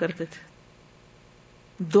معاملہ کرتے تھے.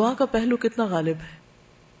 دعا کا پہلو کتنا غالب ہے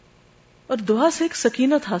اور دعا سے ایک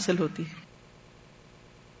سکینت حاصل ہوتی ہے.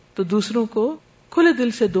 تو دوسروں کو کھلے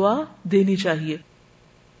دل سے دعا دینی چاہیے.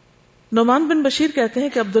 نعمان بن بشیر کہتے ہیں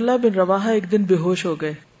کہ عبداللہ بن رواحہ ایک دن بے ہوش ہو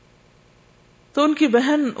گئے تو ان کی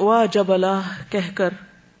بہن واہ جبلہ کہہ کر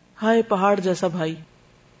ہائے پہاڑ جیسا بھائی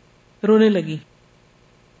رونے لگی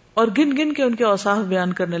اور گن گن کے ان کے اوصاف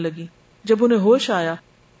بیان کرنے لگی. جب انہیں ہوش آیا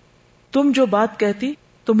تم جو بات کہتی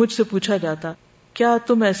تو مجھ سے پوچھا جاتا کیا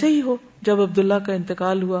تم ایسے ہی ہو؟ جب عبداللہ کا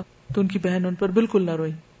انتقال ہوا تو ان کی بہن ان پر بالکل نہ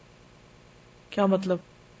روئی. کیا مطلب؟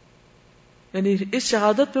 یعنی اس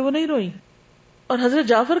شہادت پہ وہ نہیں روئی. اور حضرت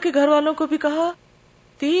جعفر کے گھر والوں کو بھی کہا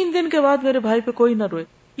 3 دن کے بعد میرے بھائی پہ کوئی نہ روئے.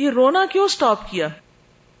 یہ رونا کیوں سٹاپ کیا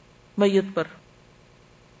میت پر؟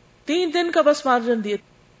 3 دن کا بس مارجن دیے.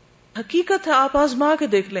 حقیقت ہے آپ آزما کے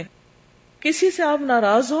دیکھ لیں, کسی سے آپ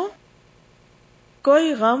ناراض ہو,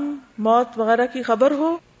 کوئی غم موت وغیرہ کی خبر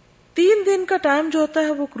ہو, 3 دن کا ٹائم جو ہوتا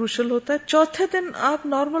ہے وہ کروشل ہوتا ہے. 4تھے دن آپ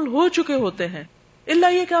نارمل ہو چکے ہوتے ہیں, الا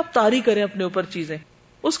یہ کہ آپ طاری کریں اپنے اوپر چیزیں,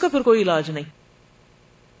 اس کا پھر کوئی علاج نہیں.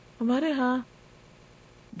 ہمارے ہاں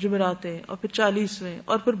جمعراتیں اور پھر 40ویں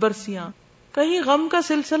اور پھر برسیاں, کہیں غم کا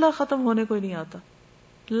سلسلہ ختم ہونے کو ہی نہیں آتا.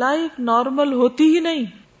 لائف نارمل ہوتی ہی نہیں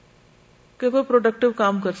کہ کوئی پروڈکٹیو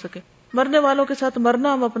کام کر سکے. مرنے والوں کے ساتھ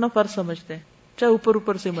مرنا ہم اپنا فرض سمجھتے ہیں, چاہے اوپر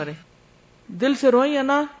اوپر سے مرے, دل سے روئیں یا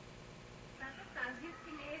نہ.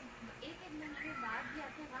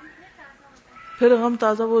 پھر غم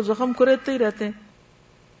تازہ, وہ زخم کریدتے ہی رہتے ہیں.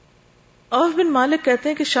 عوف بن مالک کہتے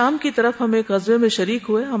ہیں کہ شام کی طرف ہم ایک غزوے میں شریک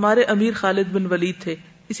ہوئے. ہمارے امیر خالد بن ولید تھے,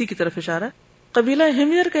 اسی کی طرف اشارہ. قبیلہ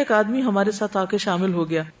ہمیر کا ایک آدمی ہمارے ساتھ آ کے شامل ہو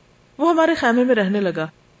گیا. وہ ہمارے خیمے میں رہنے لگا.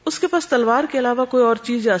 اس کے پاس تلوار کے علاوہ کوئی اور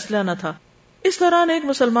چیز یا اسلحہ نہ تھا. اس دوران ایک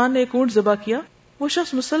مسلمان نے ایک اونٹ ذبح کیا. وہ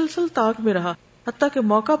شخص مسلسل طاق میں رہا حتیٰ کہ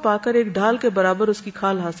موقع پا کر ایک ڈھال کے برابر اس کی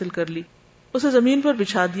کھال حاصل کر لی. اسے زمین پر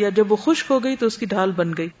بچھا دیا. جب وہ خشک ہو گئی تو اس کی ڈھال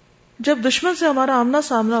بن گئی. جب دشمن سے ہمارا آمنا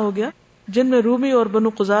سامنا ہو گیا, جن میں رومی اور بنو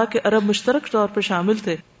قزا کے عرب مشترک طور پر شامل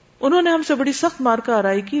تھے, انہوں نے ہم سے بڑی سخت مارکہ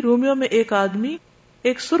آرائی کی. رومیوں میں ایک آدمی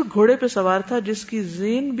ایک سرخ گھوڑے پہ سوار تھا جس کی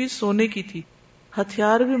زین بھی سونے کی تھی,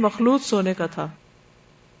 ہتھیار بھی مخلوط سونے کا تھا.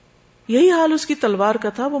 یہی حال اس کی تلوار کا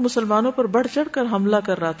تھا. وہ مسلمانوں پر بڑھ چڑھ کر حملہ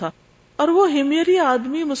کر رہا تھا اور وہ ہمیری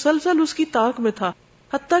آدمی مسلسل اس کی طاق میں تھا,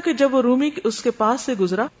 حتیٰ کہ جب وہ رومی اس کے پاس سے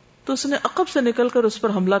گزرا تو اس نے عقب سے نکل کر اس پر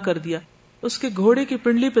حملہ کر دیا. اس کے گھوڑے کی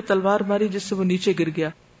پنڈلی پہ تلوار ماری جس سے وہ نیچے گر گیا.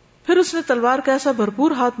 پھر اس نے تلوار کا ایسا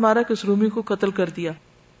بھرپور ہاتھ مارا کہ اس رومی کو قتل کر دیا.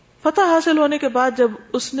 فتح حاصل ہونے کے بعد جب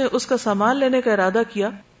اس نے اس کا سامان لینے کا ارادہ کیا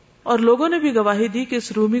اور لوگوں نے بھی گواہی دی کہ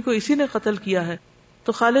اس رومی کو اسی نے قتل کیا ہے,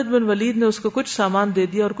 تو خالد بن ولید نے اس کو کچھ سامان دے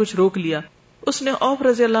دیا اور کچھ روک لیا. اس نے عوف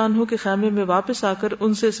رضی اللہ عنہ کے خیمے میں واپس آ کر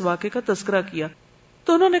ان سے اس واقعے کا تذکرہ کیا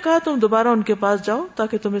تو انہوں نے کہا تم دوبارہ ان کے پاس جاؤ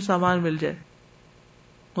تاکہ تمہیں سامان مل جائے.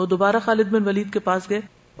 وہ دوبارہ خالد بن ولید کے پاس گئے.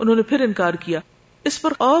 انہوں نے پھر انکار کیا. اس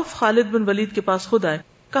پر عوف خالد بن ولید کے پاس خود آئے.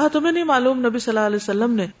 کہا تمہیں نہیں معلوم نبی صلی اللہ علیہ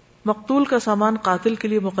وسلم نے مقتول کا سامان قاتل کے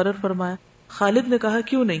لیے مقرر فرمایا؟ خالد نے کہا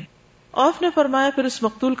کیوں نہیں؟ عوف نے فرمایا پھر اس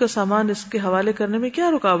مقتول کا سامان اس کے حوالے کرنے میں کیا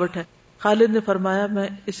رکاوٹ ہے؟ خالد نے فرمایا میں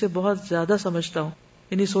اسے بہت زیادہ سمجھتا ہوں,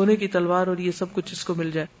 یعنی سونے کی تلوار اور یہ سب کچھ اس کو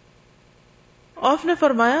مل جائے. عوف نے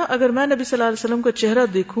فرمایا اگر میں نبی صلی اللہ علیہ وسلم کا چہرہ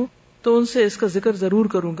دیکھوں تو ان سے اس کا ذکر ضرور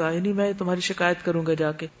کروں گا, یعنی میں تمہاری شکایت کروں گا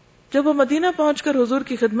جا کے. جب وہ مدینہ پہنچ کر حضور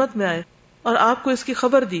کی خدمت میں آئے اور آپ کو اس کی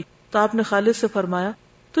خبر دی تو آپ نے خالد سے فرمایا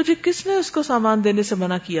تجھے کس نے اس کو سامان دینے سے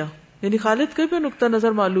منع کیا؟ یعنی خالد کا بھی نقطہ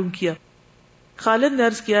نظر معلوم کیا. خالد نے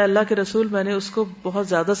عرض کیا اللہ کے رسول میں نے اس کو بہت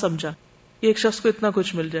زیادہ سمجھا, یہ ایک شخص کو اتنا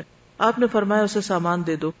کچھ مل جائے. آپ نے فرمایا اسے سامان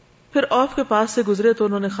دے دو. پھر عوف کے پاس سے گزرے تو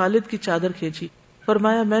انہوں نے خالد کی چادر کھینچی.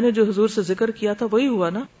 فرمایا میں نے جو حضور سے ذکر کیا تھا وہی ہوا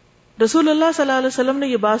نا؟ رسول اللہ صلی اللہ علیہ وسلم نے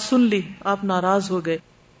یہ بات سن لی. آپ ناراض ہو گئے.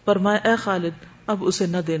 فرمایا اے خالد اب اسے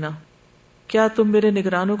نہ دینا. کیا تم میرے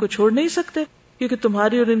نگرانوں کو چھوڑ نہیں سکتے؟ کیونکہ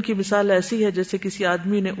تمہاری اور ان کی مثال ایسی ہے جیسے کسی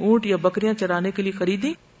آدمی نے اونٹ یا بکریاں چرانے کے لیے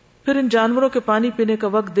خریدی, پھر ان جانوروں کے پانی پینے کا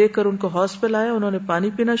وقت دیکھ کر ان کو حوض پہ لایا, انہوں نے پانی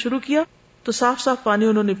پینا شروع کیا تو صاف صاف پانی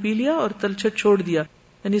انہوں نے پی لیا اور تلچھٹ چھوڑ دیا.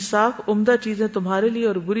 یعنی صاف عمدہ چیزیں تمہارے لیے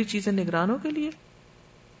اور بری چیزیں نگرانوں کے لیے.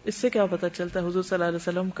 اس سے کیا پتہ چلتا ہے حضور صلی اللہ علیہ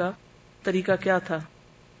وسلم کا طریقہ کیا تھا؟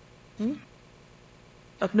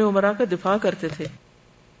 اپنے امراء کا دفاع کرتے تھے.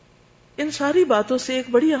 ان ساری باتوں سے ایک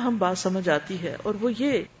بڑی اہم بات سمجھ آتی ہے، اور وہ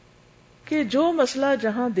یہ کہ جو مسئلہ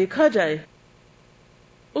جہاں دیکھا جائے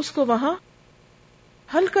اس کو وہاں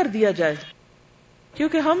حل کر دیا جائے،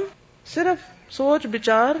 کیونکہ ہم صرف سوچ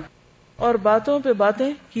بچار اور باتوں پہ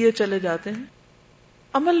باتیں کیے چلے جاتے ہیں،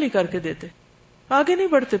 عمل نہیں کر کے دیتے، آگے نہیں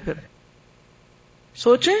بڑھتے. پھر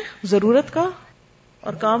سوچیں ضرورت کا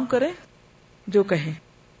اور کام کریں جو کہیں.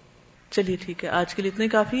 چلیے ٹھیک ہے، آج کے لیے اتنے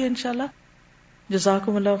کافی ہے انشاءاللہ.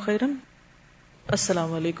 جزاکم اللہ خیرا.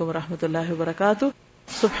 السلام علیکم ورحمۃ اللہ وبرکاتہ.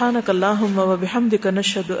 سبحانک اللہم وبحمدک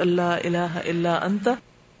نشہد ان لا الہ الا انت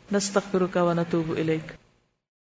نستغفرک ونتوب الیک.